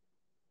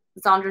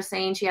Zandra's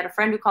saying she had a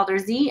friend who called her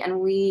Z, and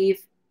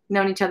we've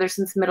known each other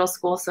since middle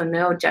school, so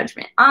no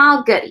judgment.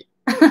 Oh, goody.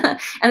 And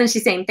then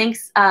she's saying,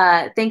 thanks,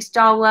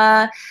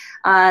 Jawa.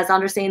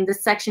 Zandra's saying,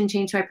 this section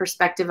changed my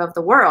perspective of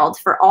the world.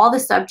 For all the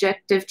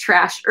subjective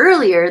trash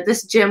earlier,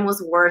 this gym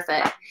was worth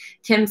it.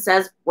 Kim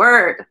says,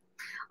 word.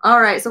 All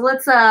right, so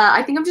let's,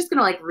 I think I'm just going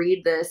to like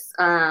read this.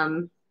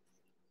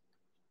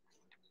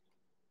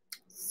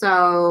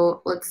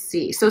 So let's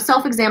see. So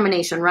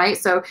self-examination, right?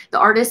 So the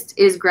artist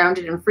is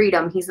grounded in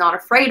freedom. He's not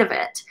afraid of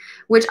it,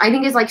 which I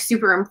think is like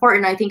super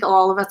important. I think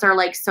all of us are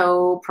like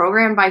so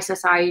programmed by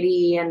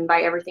society and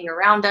by everything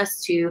around us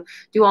to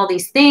do all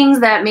these things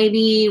that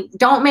maybe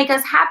don't make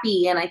us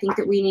happy. And I think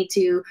that we need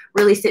to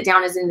really sit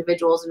down as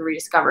individuals and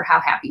rediscover how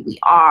happy we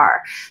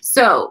are.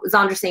 So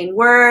Zandra saying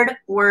word,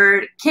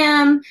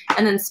 Kim,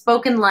 and then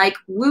spoken like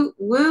woot,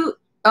 woot.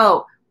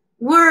 Oh,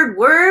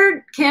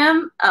 word,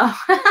 Kim. Oh,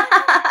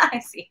 I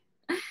see.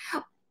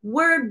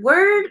 Word.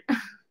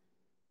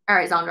 All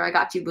right, Zandra, I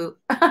got you, boo.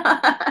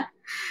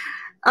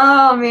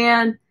 Oh,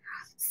 man.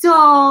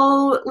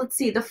 So let's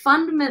see.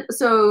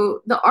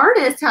 So the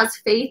artist has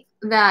faith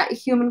that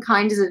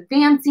humankind is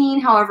advancing,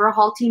 however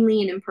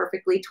haltingly and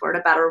imperfectly, toward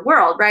a better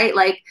world, right?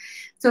 Like,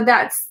 so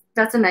that's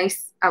a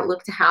nice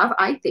outlook to have,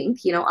 I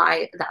think. You know,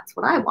 that's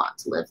what I want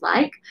to live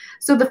like.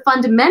 So the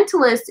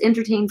fundamentalist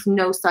entertains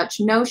no such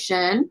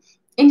notion.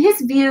 In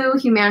his view,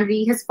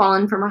 humanity has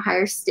fallen from a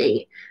higher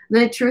state.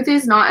 The truth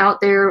is not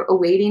out there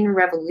awaiting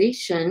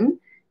revelation.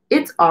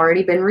 It's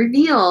already been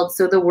revealed.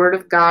 So the word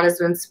of God has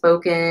been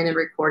spoken and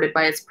recorded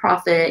by his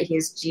prophet.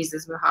 He's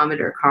Jesus,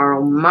 Muhammad, or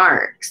Karl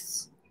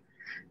Marx.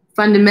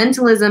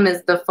 Fundamentalism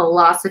is the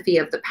philosophy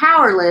of the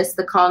powerless,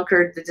 the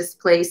conquered, the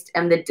displaced,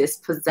 and the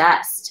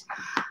dispossessed.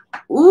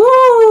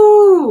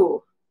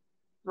 Ooh,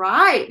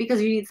 right,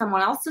 because you need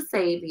someone else to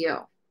save you.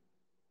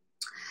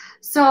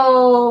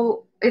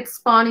 So its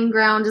spawning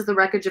ground is the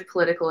wreckage of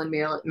political and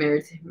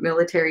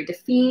military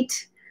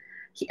defeat,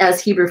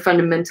 as Hebrew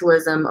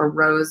fundamentalism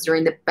arose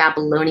during the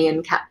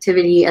Babylonian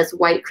captivity, as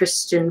white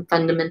Christian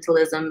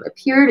fundamentalism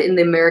appeared in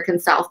the American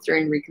South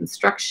during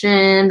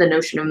Reconstruction. The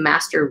notion of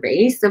master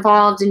race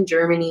evolved in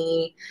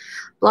Germany,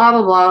 blah,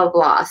 blah, blah,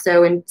 blah.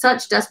 So in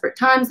such desperate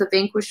times, the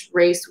vanquished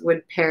race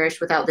would perish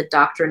without the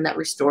doctrine that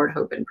restored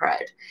hope and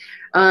pride.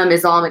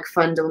 Islamic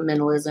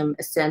fundamentalism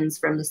ascends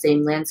from the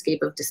same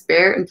landscape of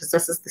despair and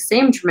possesses the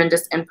same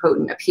tremendous and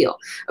potent appeal.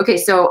 Okay,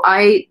 so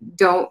I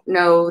don't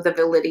know the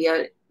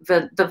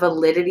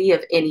validity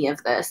of any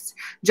of this.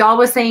 Jaw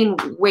was saying,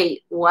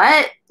 wait,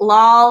 what?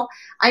 Lol.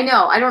 I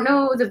know. I don't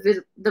know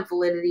the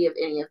validity of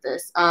any of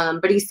this.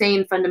 But he's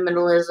saying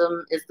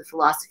fundamentalism is the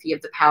philosophy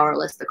of the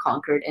powerless, the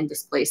conquered, and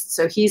displaced.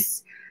 So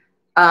he's,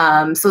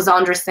 so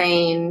Zandra's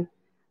saying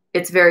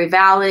it's very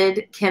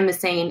valid. Kim is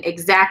saying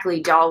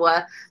exactly,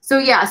 Jawa. So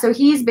yeah, so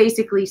he's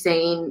basically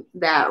saying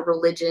that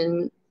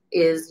religion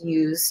is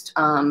used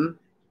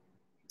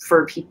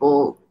for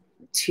people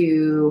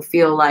to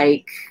feel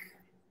like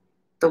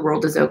the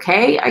world is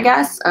okay, I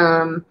guess.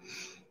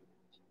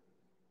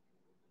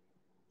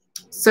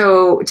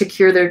 So to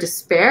cure their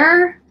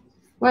despair,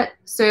 what?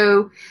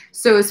 So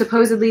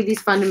supposedly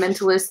these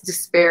fundamentalists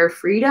despair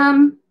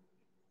freedom.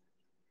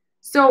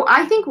 So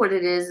I think what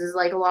it is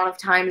like a lot of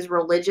times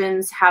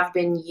religions have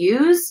been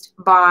used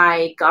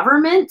by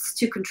governments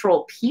to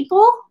control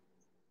people.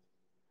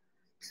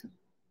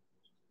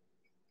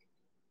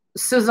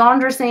 So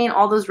Zandra's saying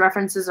all those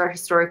references are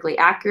historically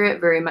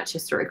accurate, very much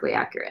historically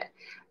accurate.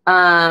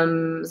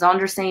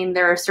 Zonder saying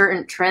there are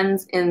certain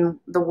trends in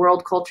the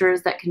world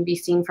cultures that can be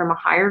seen from a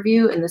higher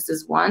view, and this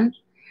is one.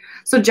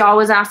 So Jaw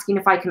was asking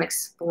if I can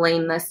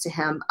explain this to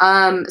him.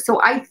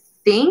 So I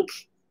think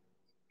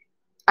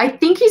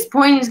he's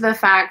pointing to the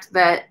fact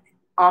that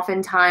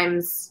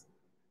oftentimes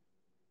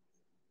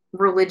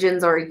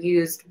religions are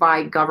used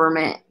by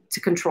government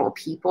to control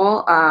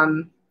people.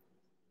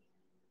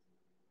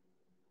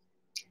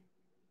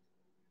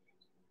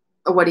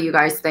 What do you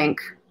guys think?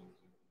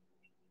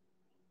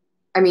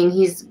 I mean,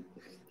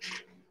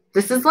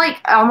 this is like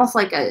almost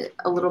like a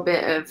little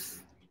bit of,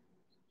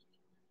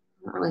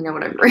 I don't really know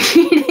what I'm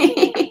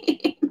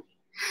reading.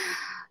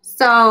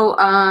 So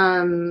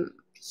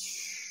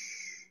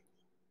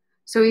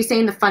he's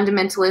saying the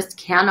fundamentalist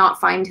cannot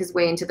find his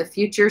way into the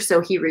future,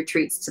 so he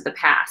retreats to the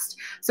past.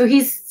 So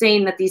he's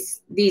saying that these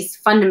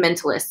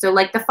fundamentalists, so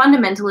like the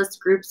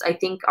fundamentalist groups, I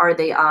think are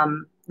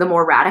the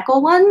more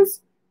radical ones.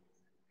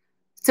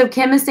 So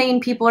Kim is saying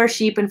people are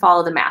sheep and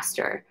follow the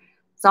master.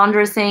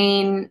 Sandra is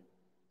saying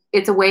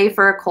it's a way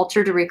for a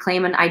culture to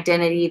reclaim an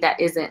identity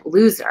that isn't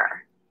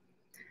loser.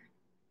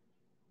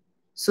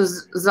 So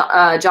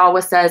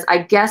Jawa says, I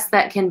guess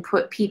that can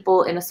put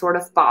people in a sort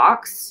of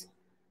box.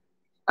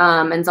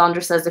 And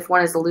Zandra says, if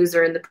one is a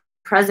loser in the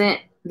present,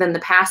 then the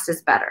past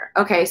is better.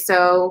 Okay,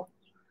 so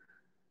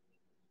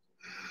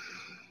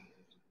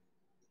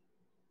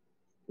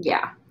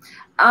yeah.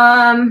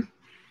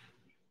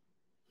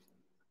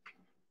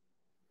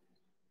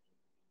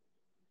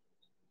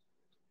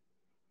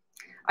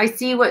 I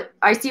see what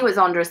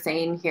Zandra's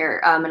saying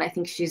here, and I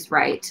think she's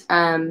right.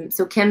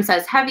 So Kim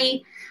says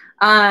heavy.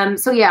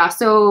 So yeah,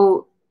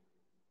 so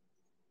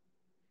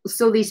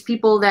these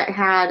people that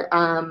had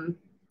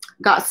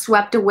got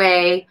swept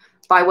away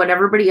by what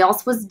everybody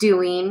else was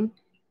doing,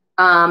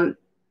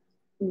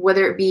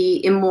 whether it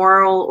be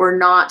immoral or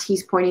not,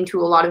 he's pointing to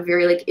a lot of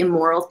very like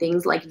immoral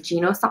things like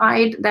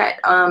genocide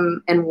that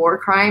and war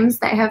crimes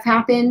that have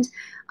happened.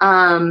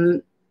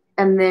 And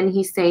then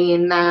he's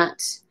saying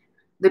that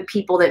the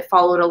people that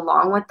followed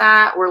along with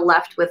that were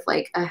left with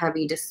like a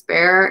heavy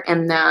despair,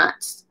 and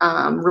that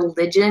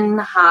religion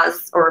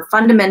has, or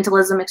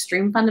fundamentalism,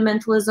 extreme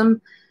fundamentalism,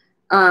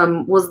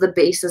 was the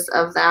basis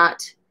of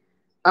that.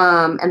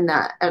 And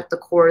that at the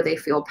core, they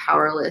feel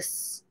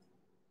powerless,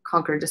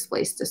 conquered,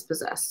 displaced,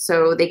 dispossessed.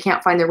 So they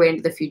can't find their way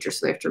into the future,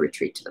 so they have to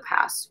retreat to the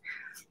past.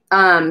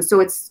 So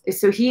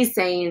he's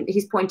saying,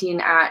 he's pointing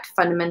at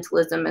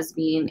fundamentalism as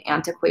being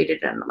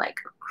antiquated and like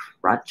a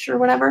crutch or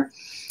whatever.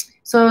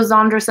 So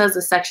Zandra says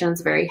the section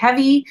is very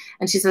heavy,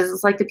 and she says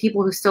it's like the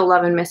people who still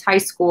love and miss high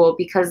school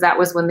because that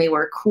was when they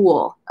were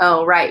cool.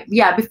 Oh, right.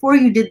 Yeah, before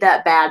you did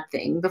that bad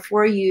thing,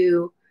 before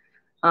you,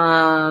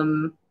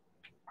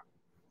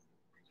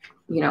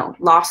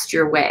 lost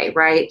your way,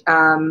 right?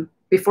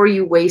 Before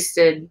you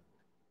wasted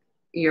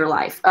your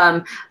life.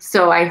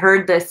 So I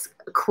heard this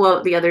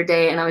quote the other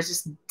day, and I was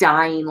just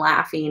dying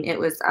laughing. It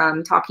was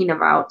talking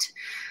about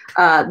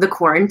the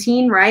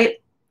quarantine, right?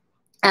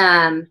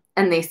 And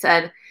they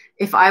said,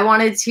 if I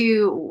wanted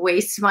to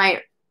waste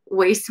my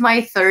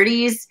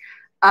 30s,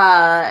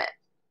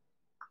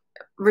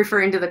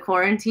 referring to the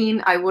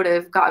quarantine, I would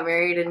have got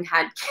married and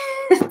had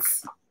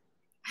kids.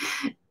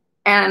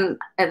 And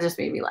it just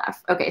made me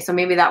laugh. Okay, so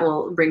maybe that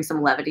will bring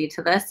some levity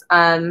to this.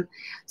 So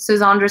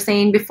Zandra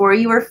saying, before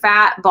you were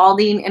fat,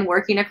 balding, and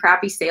working a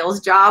crappy sales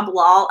job,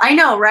 lol. I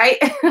know, right?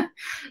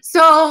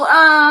 So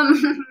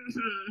I'm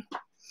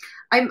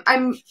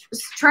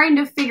trying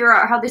to figure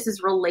out how this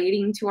is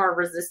relating to our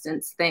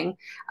resistance thing.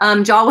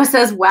 Jawa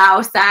says,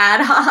 wow,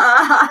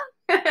 sad.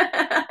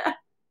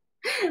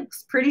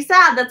 It's pretty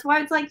sad. That's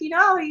why it's like, you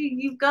know,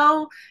 you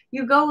go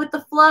with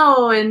the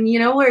flow and you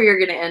know where you're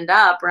going to end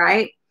up,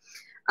 right?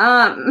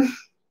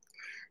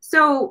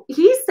 So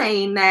he's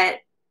saying that,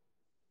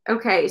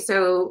 okay,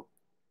 so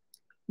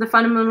the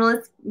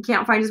fundamentalist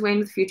can't find his way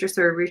into the future,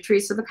 so he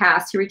retreats to the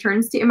past. He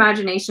returns to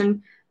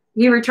imagination.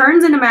 He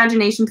returns in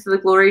imagination to the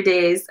glory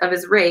days of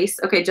his race.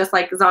 Okay, just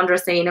like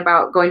Zandra saying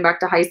about going back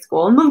to high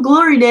school and the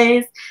glory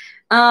days.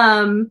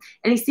 And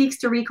he seeks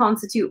to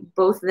reconstitute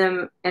both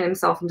them and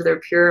himself into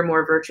their pure,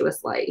 more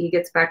virtuous light. He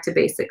gets back to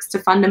basics, to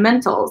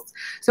fundamentals.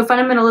 So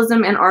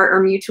fundamentalism and art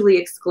are mutually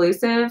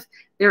exclusive.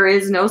 There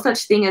is no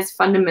such thing as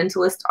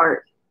fundamentalist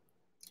art.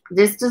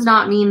 This does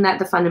not mean that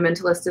the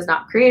fundamentalist is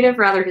not creative.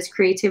 Rather, his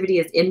creativity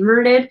is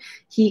inverted.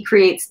 He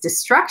creates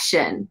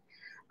destruction.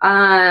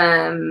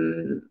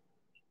 Even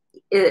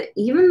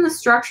the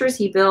structures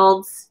he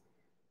builds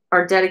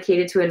are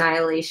dedicated to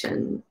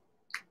annihilation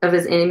of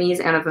his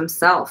enemies and of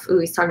himself. Ooh,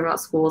 he's talking about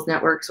schools,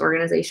 networks,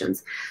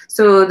 organizations.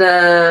 So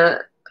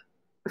the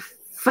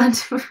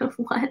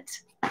what?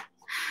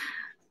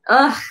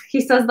 He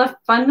says the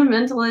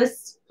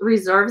fundamentalist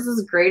reserves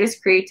his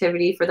greatest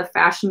creativity for the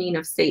fashioning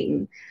of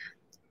Satan,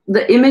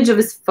 the image of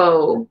his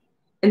foe,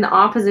 in the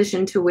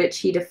opposition to which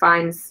he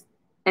defines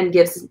and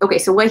gives. Okay,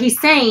 so what he's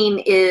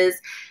saying is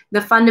the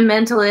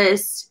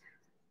fundamentalist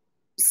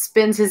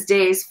spends his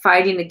days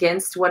fighting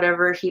against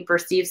whatever he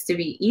perceives to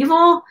be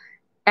evil,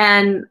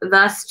 and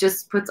thus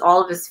just puts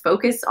all of his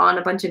focus on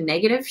a bunch of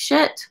negative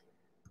shit.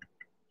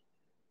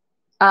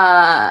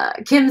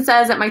 Kim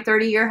says, at my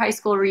 30-year high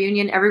school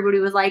reunion, everybody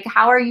was like,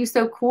 how are you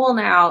so cool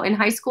now? In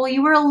high school,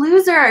 you were a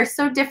loser.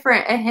 So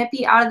different. A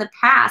hippie out of the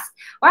past.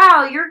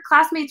 Wow, your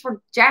classmates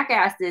were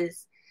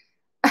jackasses.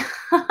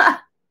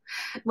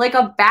 Like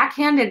a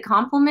backhanded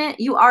compliment.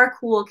 You are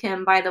cool,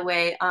 Kim, by the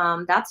way.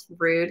 That's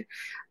rude.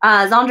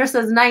 Zandra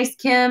says, nice,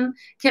 Kim.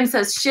 Kim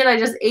says, shit, I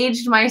just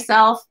aged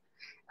myself.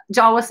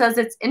 Jawa says,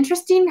 it's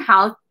interesting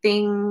how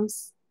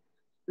things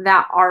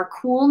that are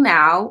cool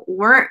now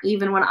weren't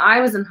even when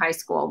I was in high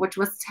school, which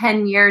was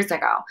 10 years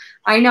ago.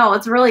 I know,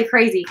 it's really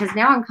crazy because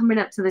now I'm coming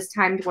up to this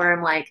time where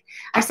I'm like,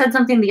 I said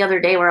something the other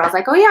day where I was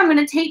like, oh yeah, I'm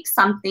going to take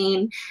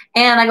something.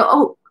 And I go,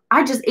 oh,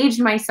 I just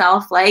aged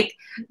myself. Like,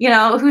 you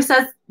know, who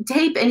says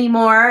tape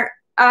anymore?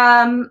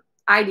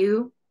 I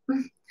do.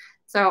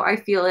 So I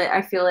feel it.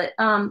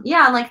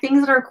 Yeah, like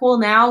things that are cool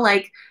now,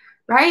 like,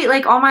 right?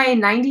 Like all my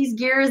 90s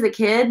gear as a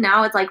kid,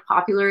 now it's like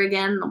popular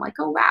again. I'm like,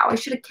 oh, wow, I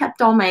should have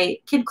kept all my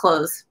kid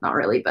clothes. Not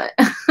really, but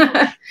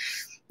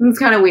it's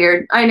kind of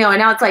weird. I know. And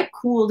now it's like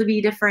cool to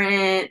be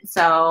different.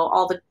 So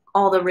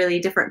all the really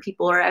different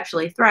people are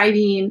actually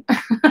thriving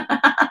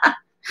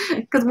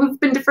because we've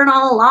been different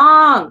all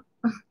along.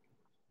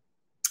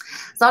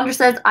 Sandra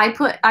says,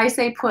 I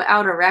say put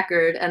out a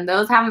record, and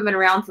those haven't been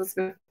around since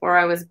before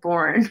I was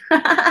born.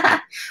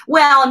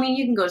 Well, I mean,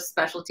 you can go to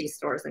specialty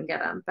stores and get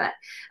them, but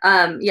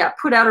yeah,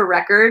 put out a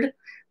record.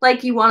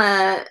 Like you want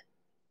to,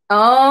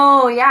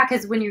 oh yeah,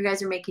 because when you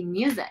guys are making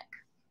music.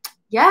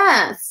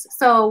 Yes.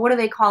 So what do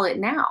they call it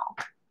now?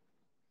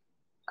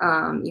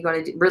 You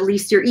got to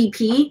release your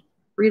EP,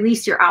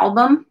 release your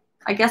album,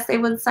 I guess they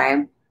would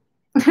say.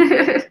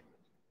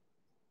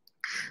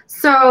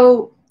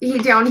 So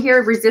down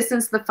here,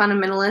 resistance to the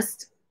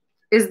fundamentalist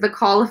is the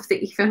call of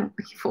the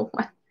evil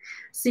one,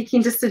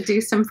 seeking to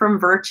seduce him from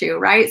virtue,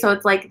 right? So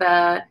it's like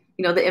the,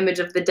 you know, the image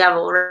of the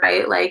devil,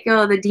 right? Like,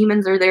 oh, the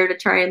demons are there to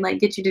try and like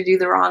get you to do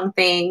the wrong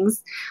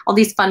things. All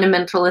these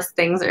fundamentalist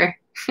things are.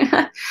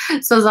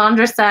 So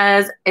Zandra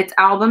says it's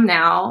album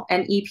now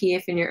and EP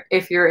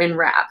if you're in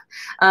rap.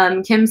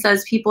 Kim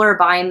says people are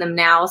buying them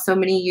now. So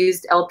many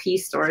used LP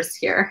stores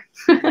here.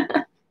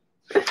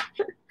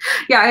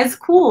 Yeah, it's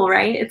cool,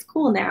 right? It's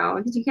cool now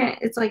because you can't.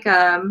 It's like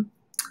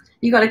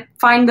you got to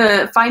find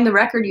the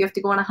record. You have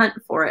to go on a hunt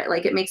for it.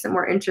 Like it makes it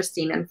more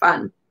interesting and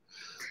fun.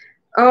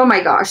 Oh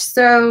my gosh!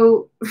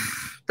 So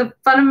the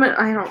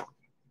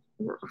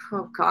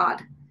oh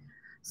God.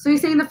 So you're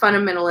saying the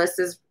fundamentalist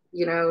is,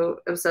 you know,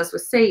 obsessed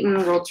with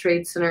Satan, World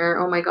Trade Center.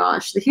 Oh my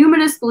gosh! The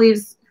humanist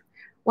believes.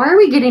 Why are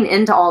we getting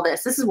into all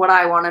this? This is what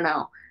I want to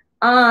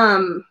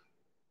know.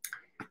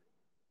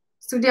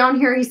 So down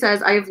here he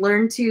says, I have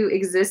learned to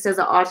exist as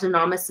an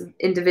autonomous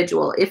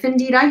individual. If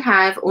indeed I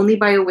have, only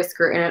by a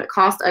whisker, and at a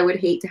cost I would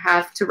hate to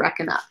have to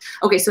reckon up.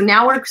 Okay, so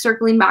now we're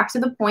circling back to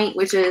the point,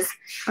 which is,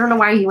 I don't know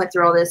why he went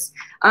through all this.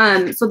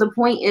 So the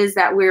point is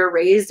that we're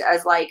raised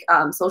as like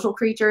social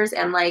creatures,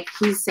 and like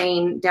he's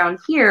saying down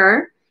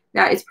here,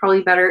 that it's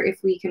probably better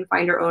if we can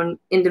find our own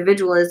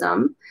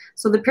individualism.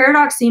 So the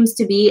paradox seems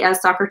to be,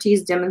 as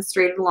Socrates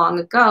demonstrated long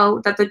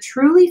ago, that the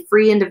truly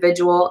free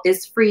individual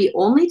is free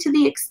only to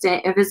the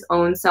extent of his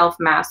own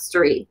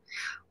self-mastery,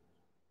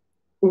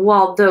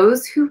 while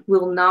those who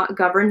will not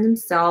govern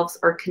themselves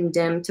are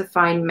condemned to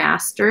find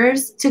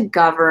masters to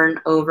govern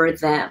over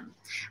them.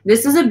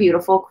 This is a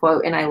beautiful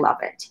quote, and I love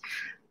it.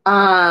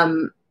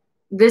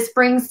 This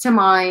brings to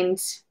mind,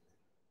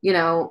 you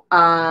know,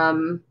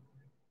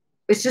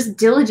 it's just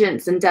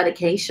diligence and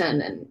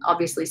dedication and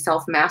obviously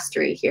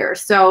self-mastery here.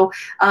 So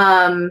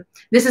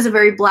this is a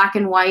very black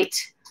and white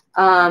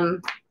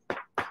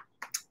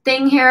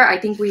thing here. I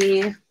think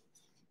we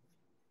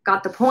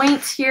got the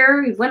point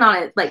here. We went on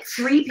a like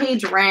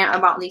 3-page rant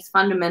about these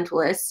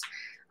fundamentalists,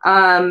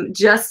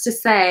 just to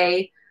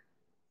say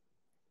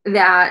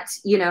that,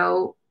 you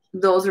know,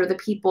 those are the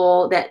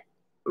people that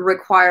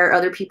require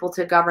other people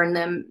to govern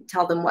them,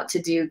 tell them what to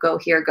do, go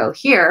here, go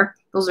here.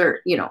 Those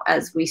are, you know,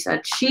 as we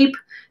said, sheep.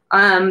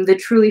 The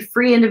truly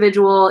free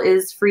individual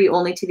is free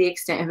only to the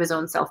extent of his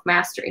own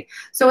self-mastery.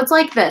 So it's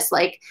like this,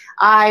 like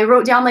I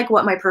wrote down like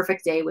what my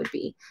perfect day would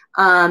be.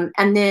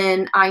 And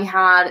then I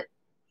had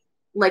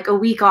like a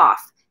week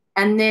off.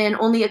 And then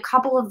only a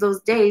couple of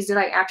those days did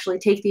I actually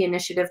take the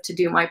initiative to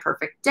do my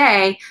perfect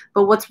day.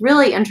 But what's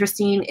really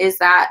interesting is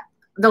that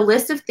the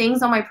list of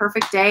things on my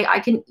perfect day,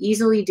 I can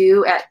easily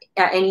do at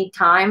any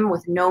time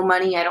with no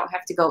money. I don't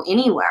have to go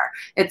anywhere.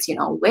 It's, you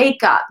know,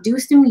 wake up, do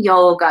some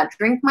yoga,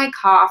 drink my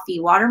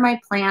coffee, water my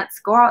plants,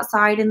 go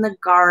outside in the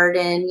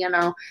garden, you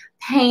know,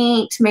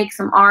 paint, make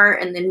some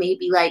art, and then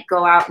maybe like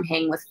go out and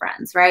hang with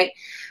friends, right?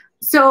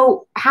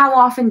 So how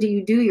often do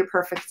you do your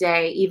perfect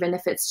day, even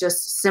if it's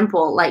just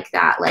simple like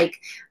that? Like,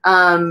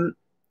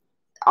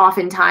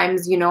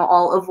 oftentimes, you know,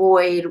 I'll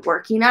avoid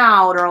working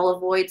out, or I'll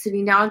avoid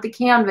sitting down at the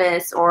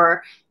canvas,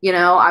 or, you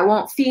know, I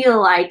won't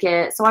feel like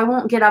it, so I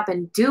won't get up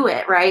and do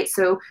it, right?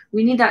 So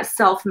we need that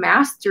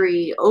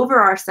self-mastery over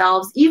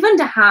ourselves, even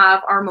to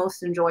have our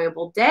most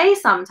enjoyable day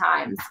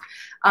sometimes.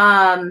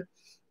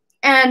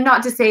 And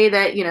not to say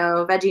that, you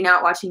know, vegging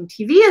out watching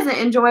TV isn't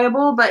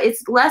enjoyable, but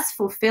it's less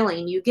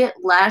fulfilling. You get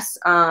less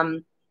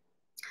of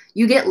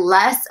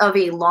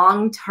a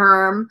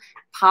long-term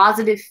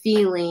positive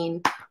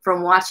feeling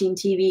from watching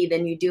TV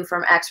than you do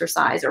from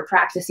exercise or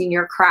practicing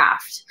your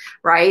craft,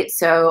 right?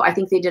 So I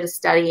think they did a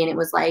study and it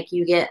was like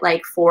you get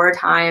like 4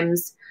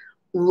 times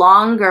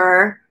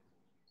longer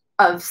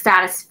of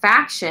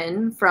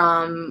satisfaction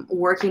from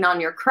working on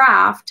your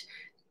craft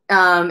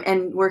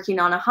and working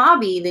on a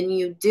hobby than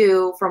you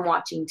do from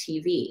watching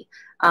TV.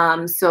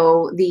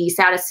 So the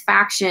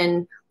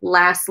satisfaction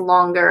lasts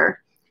longer.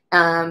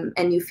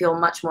 And you feel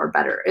much more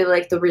better.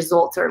 Like the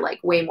results are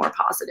like way more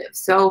positive.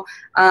 So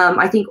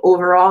I think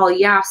overall,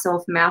 yeah,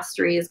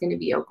 self-mastery is going to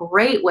be a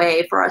great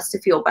way for us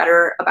to feel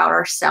better about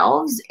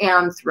ourselves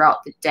and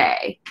throughout the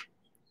day.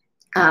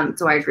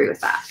 So I agree with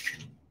that.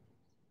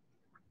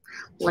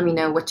 Let me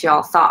know what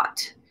y'all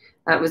thought.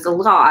 That was a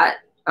lot,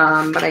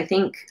 but I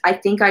think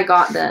I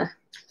got the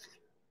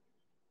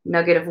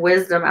nugget of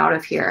wisdom out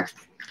of here.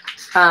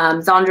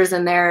 Zondra's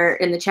in there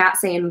in the chat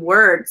saying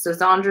words. So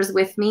Zondra's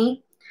with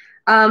me.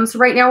 So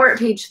right now we're at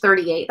page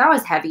 38. That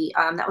was heavy.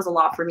 That was a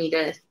lot for me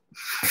to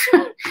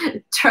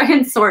try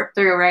and sort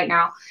through right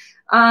now.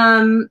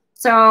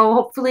 So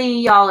hopefully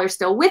y'all are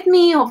still with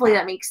me. Hopefully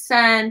that makes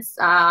sense.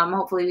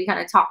 Hopefully we kind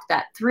of talked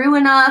that through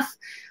enough.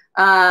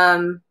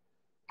 And,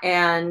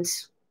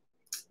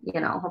 you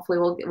know, hopefully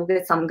we'll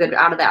get some good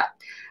out of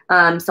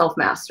that.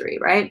 Self-mastery,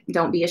 right?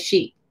 Don't be a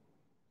sheep.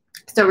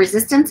 So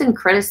resistance and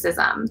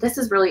criticism. This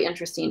is really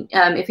interesting.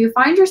 If you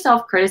find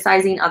yourself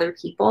criticizing other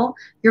people,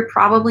 you're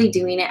probably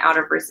doing it out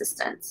of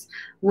resistance.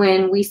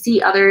 When we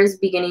see others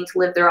beginning to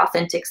live their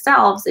authentic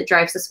selves, it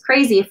drives us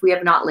crazy if we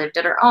have not lived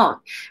it our own,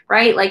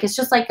 right? Like it's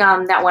just like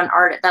that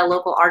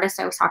local artist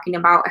I was talking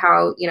about,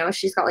 how, you know,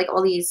 she's got like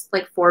all these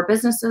like 4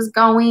 businesses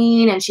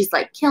going and she's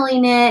like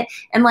killing it.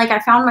 And like I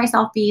found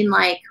myself being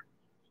like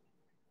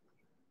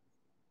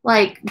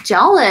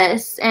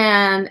jealous,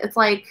 and it's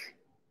like,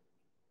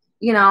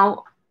 you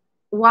know,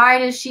 why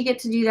does she get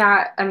to do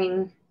that? I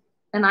mean,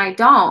 and I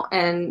don't.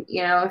 And,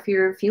 you know, if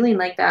you're feeling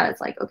like that, it's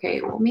like,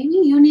 okay, well, maybe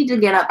you need to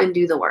get up and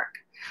do the work.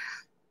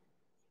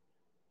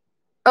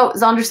 Oh,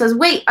 Zondra says,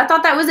 wait, I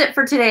thought that was it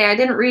for today. I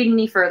didn't read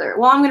any further.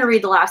 Well, I'm going to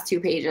read the last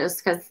 2 pages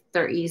because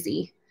they're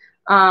easy.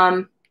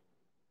 So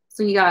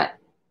you got,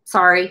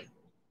 sorry,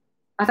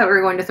 I thought we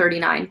were going to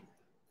 39.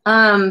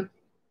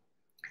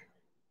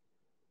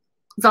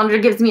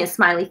 Zondra gives me a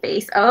smiley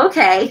face. Oh,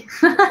 okay.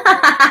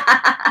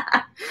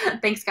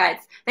 Thanks, guys.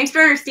 Thanks for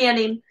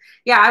understanding.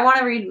 Yeah, I want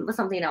to read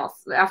something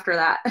else after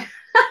that.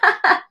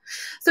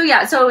 So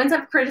yeah, so instead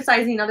of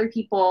criticizing other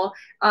people,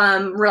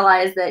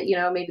 realize that, you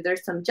know, maybe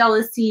there's some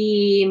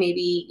jealousy,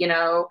 maybe, you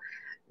know,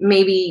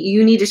 maybe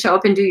you need to show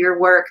up and do your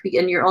work,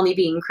 and you're only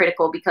being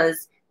critical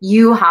because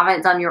you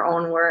haven't done your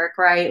own work,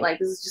 right? Like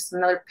this is just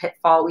another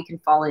pitfall we can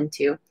fall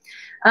into.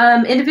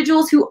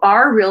 Individuals who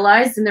are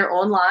realized in their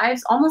own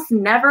lives almost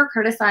never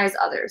criticize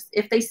others.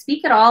 If they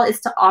speak at all,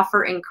 it's to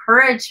offer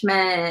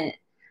encouragement.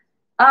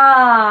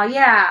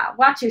 Yeah,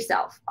 watch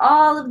yourself.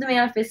 All of the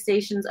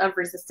manifestations of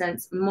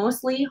resistance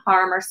mostly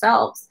harm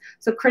ourselves.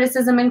 So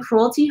criticism and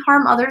cruelty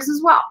harm others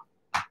as well.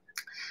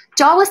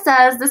 Jawa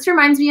says, this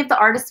reminds me of the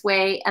artist's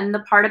way and the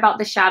part about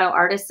the shadow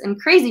artists and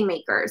crazy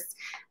makers.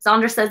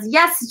 Sandra says,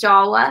 yes,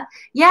 Jawa.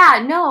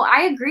 Yeah, no,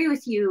 I agree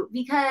with you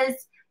because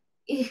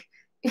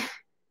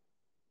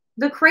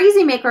the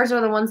crazy makers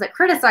are the ones that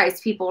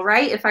criticize people,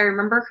 right? If I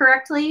remember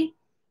correctly.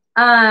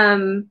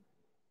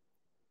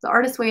 The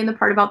artist's way and the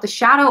part about the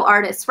shadow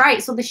artists,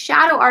 right? So the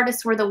shadow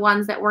artists were the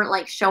ones that weren't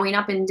like showing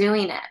up and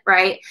doing it,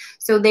 right?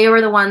 So they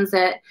were the ones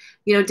that,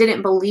 you know,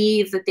 didn't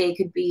believe that they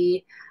could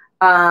be,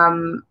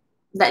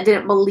 that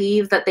didn't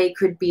believe that they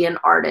could be an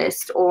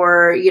artist,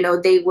 or, you know,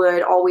 they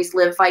would always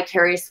live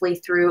vicariously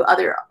through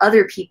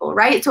other people,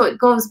 right? So it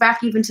goes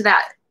back even to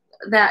that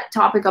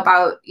topic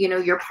about, you know,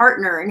 your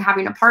partner and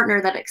having a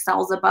partner that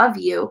excels above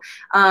you.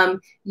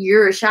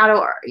 You're a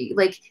shadow,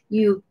 like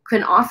you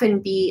can often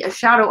be a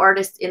shadow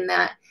artist in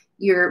that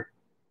your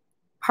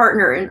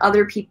partner and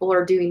other people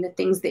are doing the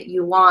things that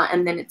you want,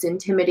 and then it's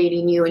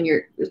intimidating you and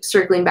you're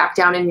circling back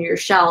down into your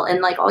shell,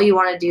 and like all you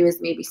want to do is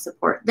maybe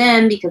support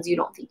them because you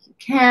don't think you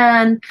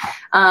can.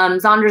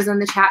 Zondra's in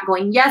the chat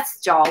going,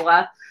 yes,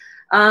 Jala.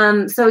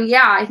 So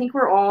yeah, I think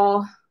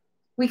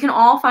we can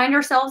all find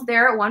ourselves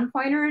there at one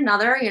point or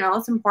another. You know,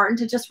 it's important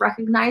to just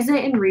recognize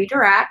it and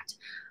redirect.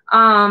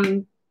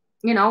 You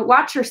know,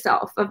 watch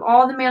yourself. Of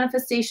all the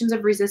manifestations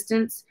of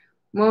resistance,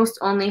 most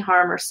only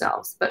harm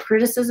ourselves, but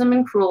criticism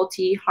and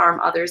cruelty harm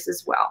others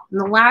as well.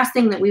 And the last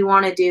thing that we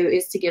want to do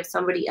is to give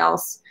somebody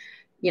else,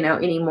 you know,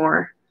 any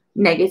more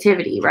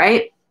negativity,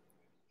 right?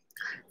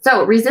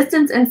 So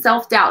resistance and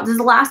self-doubt. This is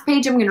the last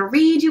page I'm going to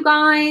read, you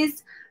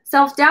guys.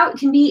 Self-doubt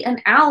can be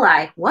an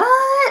ally.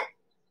 What?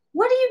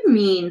 What do you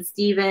mean,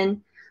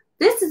 Stephen?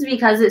 This is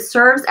because it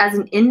serves as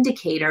an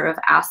indicator of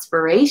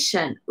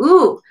aspiration.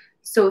 Ooh,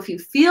 so if you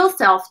feel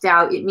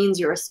self-doubt, it means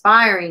you're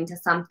aspiring to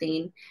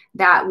something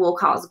that will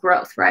cause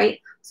growth, right?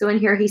 So in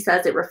here he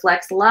says it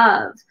reflects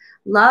love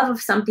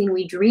of something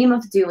we dream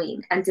of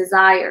doing, and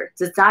desire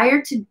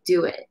to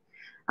do it.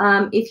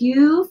 If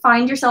you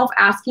find yourself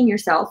asking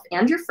yourself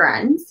and your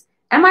friends,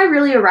 am I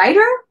really a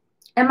writer?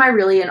 Am I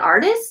really an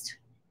artist?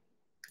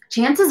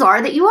 Chances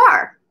are that you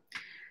are.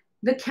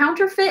 The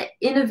counterfeit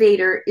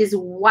innovator is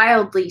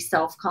wildly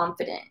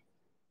self-confident.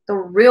 The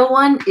real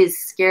one is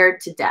scared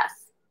to death.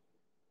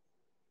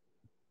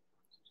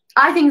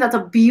 I think that's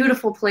a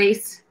beautiful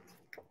place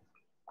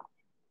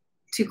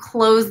to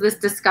close this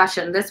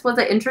discussion. This was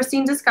an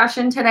interesting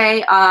discussion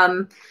today.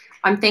 I'm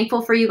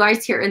thankful for you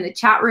guys here in the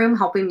chat room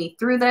helping me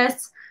through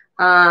this.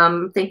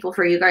 Thankful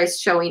for you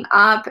guys showing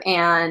up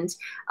and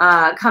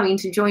coming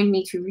to join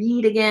me to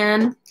read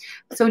again.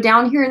 So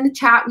down here in the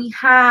chat, we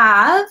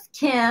have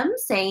Kim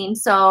saying,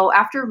 so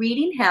after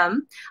reading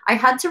him, I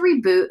had to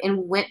reboot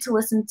and went to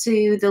listen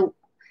to the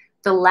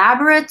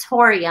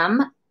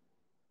Laboratorium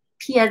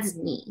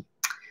PDT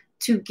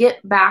to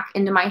get back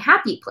into my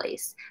happy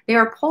place. They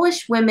are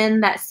Polish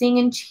women that sing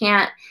and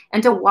chant,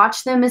 and to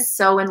watch them is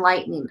so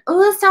enlightening. Oh,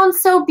 that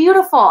sounds so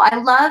beautiful. I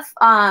love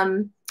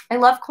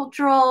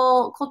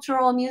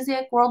cultural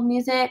music, world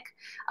music.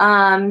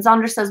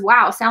 Zandra says,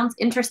 wow, sounds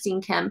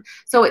interesting, Kim.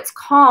 So it's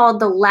called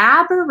the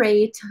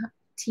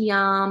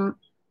Laboratorium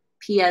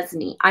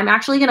PDT. I'm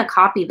actually going to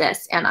copy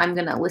this and I'm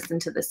going to listen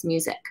to this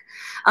music.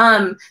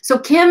 So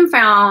Kim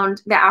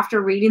found that after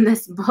reading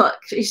this book,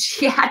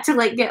 she had to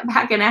like get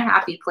back in a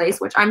happy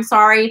place, which I'm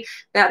sorry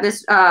that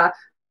this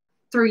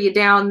threw you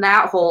down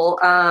that hole.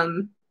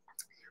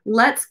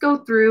 Let's go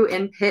through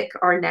and pick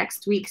our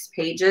next week's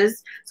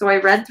pages. So I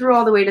read through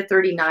all the way to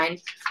 39.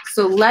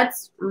 So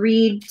let's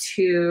read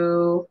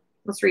 42.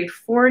 Let's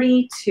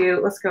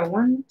go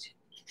 1, 2.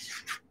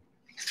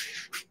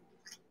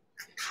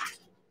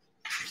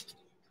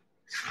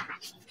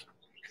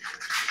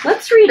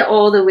 Let's read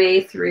all the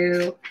way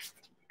through.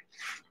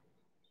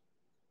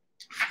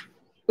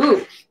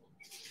 Ooh.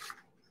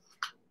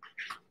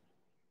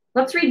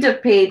 Let's read to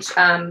page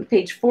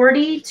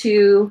 40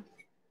 to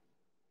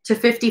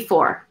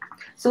 54.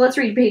 So let's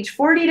read page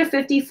 40 to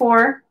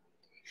 54.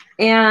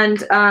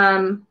 And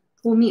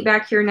we'll meet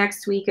back here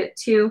next week at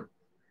 2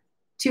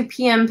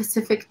 p.m.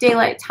 Pacific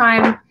Daylight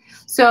Time.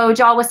 So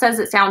Jawa says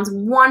it sounds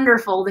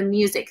wonderful, the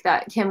music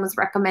that Kim was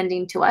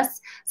recommending to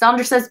us.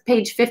 Sandra says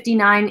page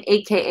 59,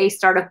 aka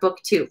start of book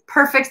 2.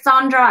 Perfect,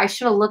 Sandra. I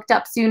should have looked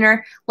up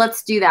sooner.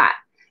 Let's do that.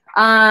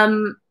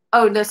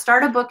 Oh, the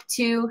start of book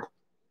 2.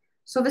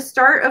 So the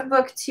start of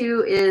book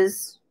 2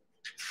 is,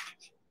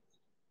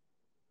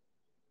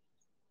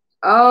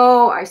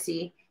 oh, I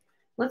see.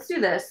 Let's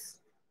do this.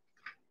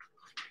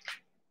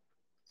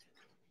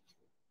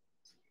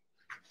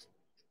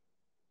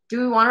 Do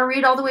we want to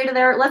read all the way to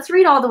there? Let's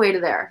read all the way to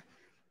there.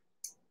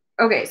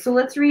 Okay, so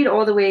let's read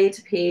all the way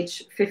to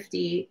page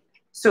 50.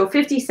 So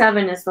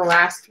 57 is the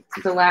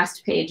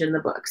last page in the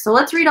book. So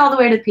let's read all the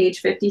way to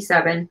page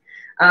 57.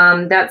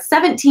 That's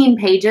 17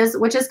 pages,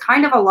 which is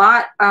kind of a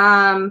lot,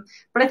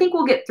 but I think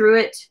we'll get through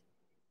it.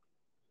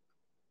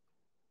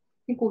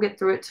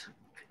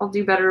 I'll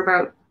do better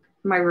about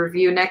my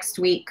review next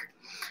week.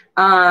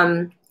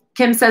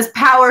 Kim says,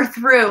 power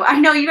through. I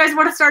know you guys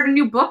want to start a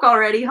new book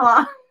already,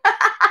 huh?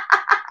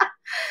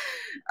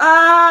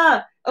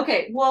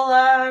 Okay, well,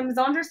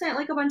 Zandra sent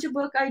like a bunch of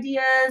book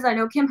ideas. I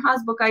know Kim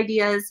has book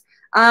ideas.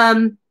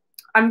 I'm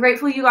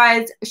grateful you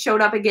guys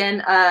showed up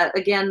again.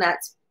 Again,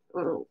 that's,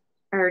 oh,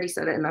 I already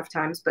said it enough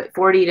times, but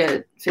 40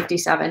 to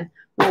 57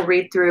 we'll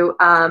read through.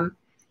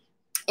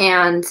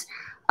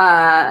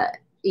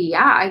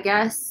 Yeah, I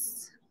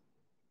guess.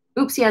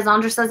 Oops, yeah,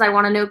 Zandra says, I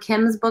want to know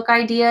Kim's book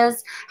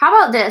ideas. How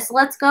about this?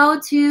 Let's go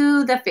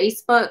to the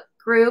Facebook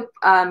group,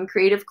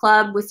 Creative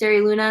Club with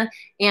Sari Luna,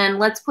 and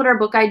let's put our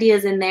book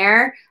ideas in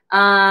there.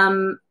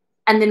 And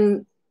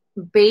then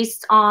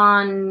based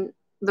on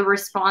the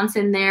response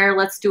in there,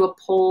 let's do a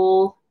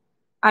poll.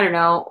 I don't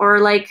know, or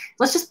like,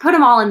 let's just put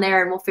them all in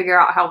there and we'll figure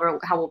out how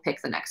we'll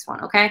pick the next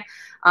one. Okay.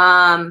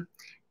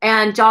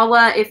 And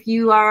Jawa, if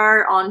you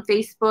are on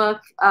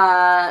Facebook,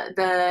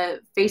 the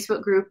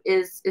Facebook group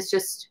is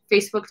just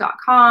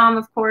facebook.com,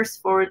 of course,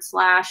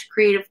 /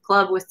 Creative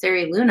Club with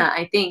Sari Luna,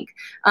 I think.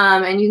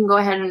 And you can go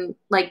ahead and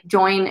like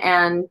join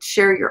and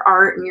share your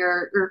art and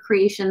your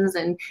creations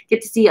and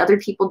get to see other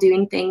people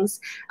doing things.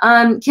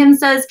 Kim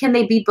says, can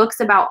they be books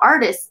about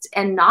artists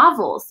and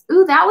novels?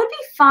 Ooh, that would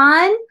be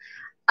fun.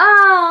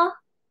 Oh,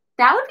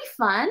 that would be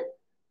fun.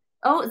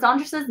 Oh,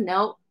 Zandra says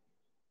no.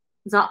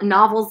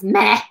 Novels,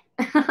 meh.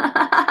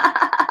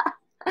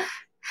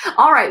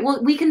 All right,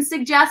 well, we can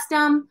suggest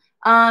them,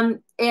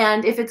 and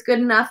if it's good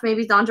enough,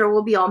 maybe Zandra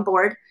will be on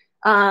board.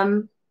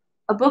 A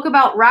book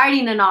about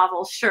writing a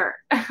novel, sure.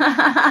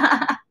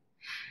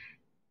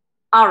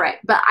 All right,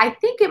 but I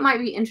think it might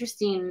be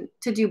interesting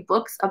to do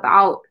books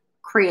about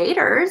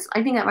creators.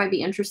 I think that might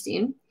be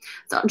interesting.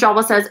 So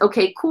Jawa says,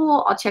 okay,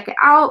 cool, I'll check it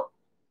out.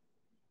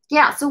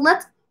 Yeah, so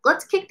let's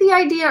kick the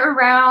idea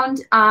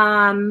around.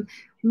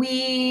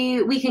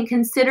 We can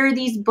consider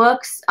these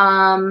books.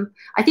 I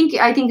think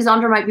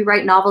Zandra might be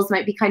right. Novels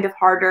might be kind of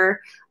harder.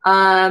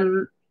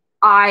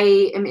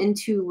 I am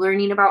into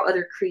learning about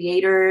other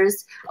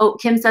creators. Oh,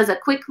 Kim says a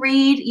quick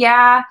read.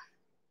 Yeah.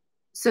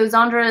 So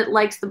Zandra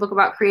likes the book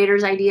about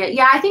creators idea.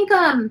 Yeah, I think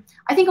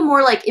a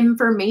more like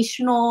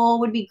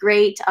informational would be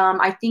great.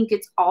 I think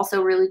it's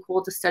also really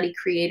cool to study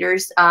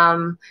creators.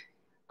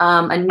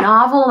 A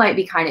novel might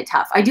be kind of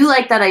tough. I do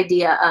like that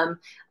idea.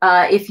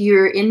 If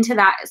you're into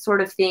that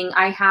sort of thing,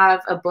 I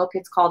have a book.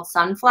 It's called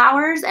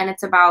Sunflowers, and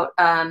it's about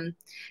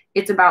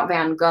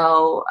Van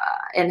Gogh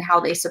and how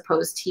they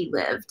supposed he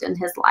lived in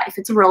his life.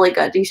 It's really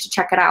good. You should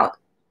check it out.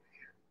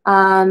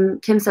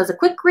 Kim says a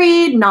quick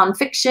read,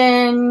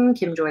 nonfiction.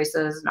 Kim Joy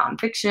says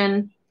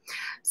nonfiction.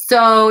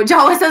 So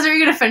Jawa says, are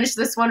you going to finish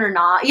this one or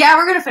not? Yeah,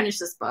 we're going to finish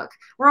this book.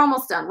 We're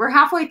almost done. We're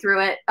halfway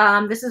through it.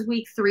 This is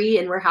week 3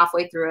 and we're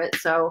halfway through it.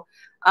 So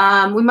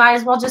we might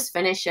as well just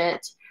finish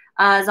it.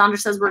 Zandra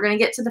says we're going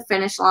to get to the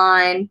finish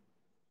line.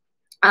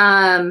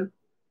 Yeah,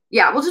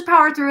 we'll just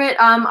power through it.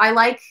 I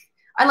like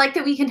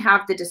that we can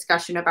have the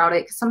discussion about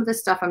it, because some of this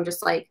stuff I'm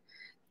just like,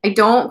 I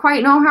don't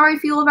quite know how I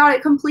feel about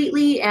it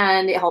completely,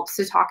 and it helps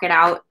to talk it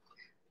out.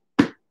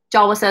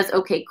 Jawa says,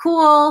 okay,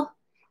 cool.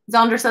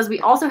 Zandra says we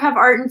also have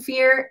Art and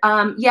Fear.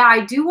 Yeah,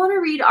 I do want to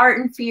read Art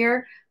and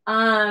Fear.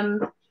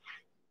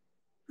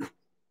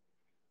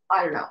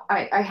 I don't know.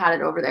 I had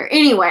it over there.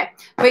 Anyway,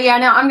 but yeah,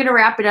 now I'm going to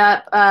wrap it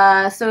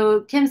up.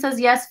 So Kim says,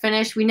 yes,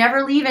 finish. We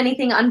never leave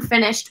anything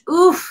unfinished.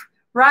 Oof,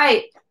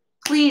 right.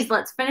 Please,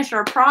 let's finish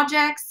our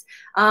projects.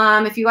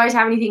 If you guys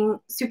have anything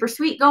super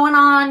sweet going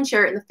on,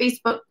 share it in the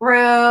Facebook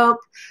group.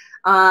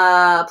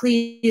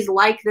 Please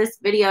like this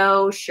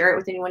video, share it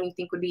with anyone you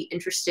think would be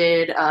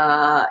interested.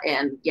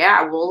 And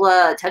yeah,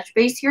 we'll touch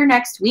base here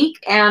next week.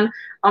 And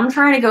I'm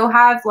trying to go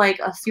have like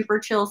a super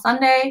chill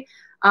Sunday.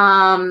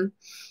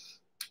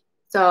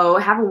 So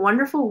have a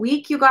wonderful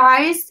week, you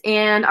guys,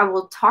 and I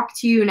will talk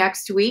to you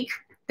next week.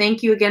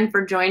 Thank you again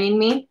for joining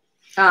me.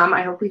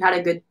 I hope we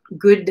had a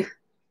good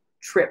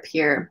trip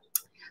here.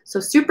 So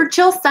super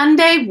chill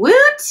Sunday,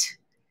 woot!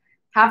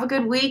 Have a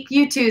good week.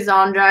 You too,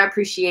 Zandra. I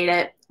appreciate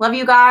it. Love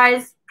you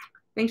guys.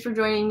 Thanks for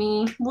joining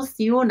me. We'll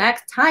see you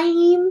next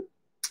time.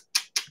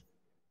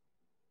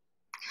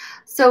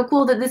 So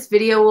cool that this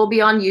video will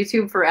be on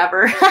YouTube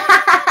forever.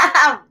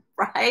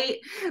 Right?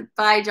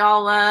 Bye,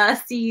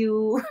 Jawa. See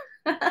you.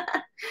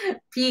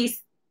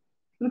 Peace.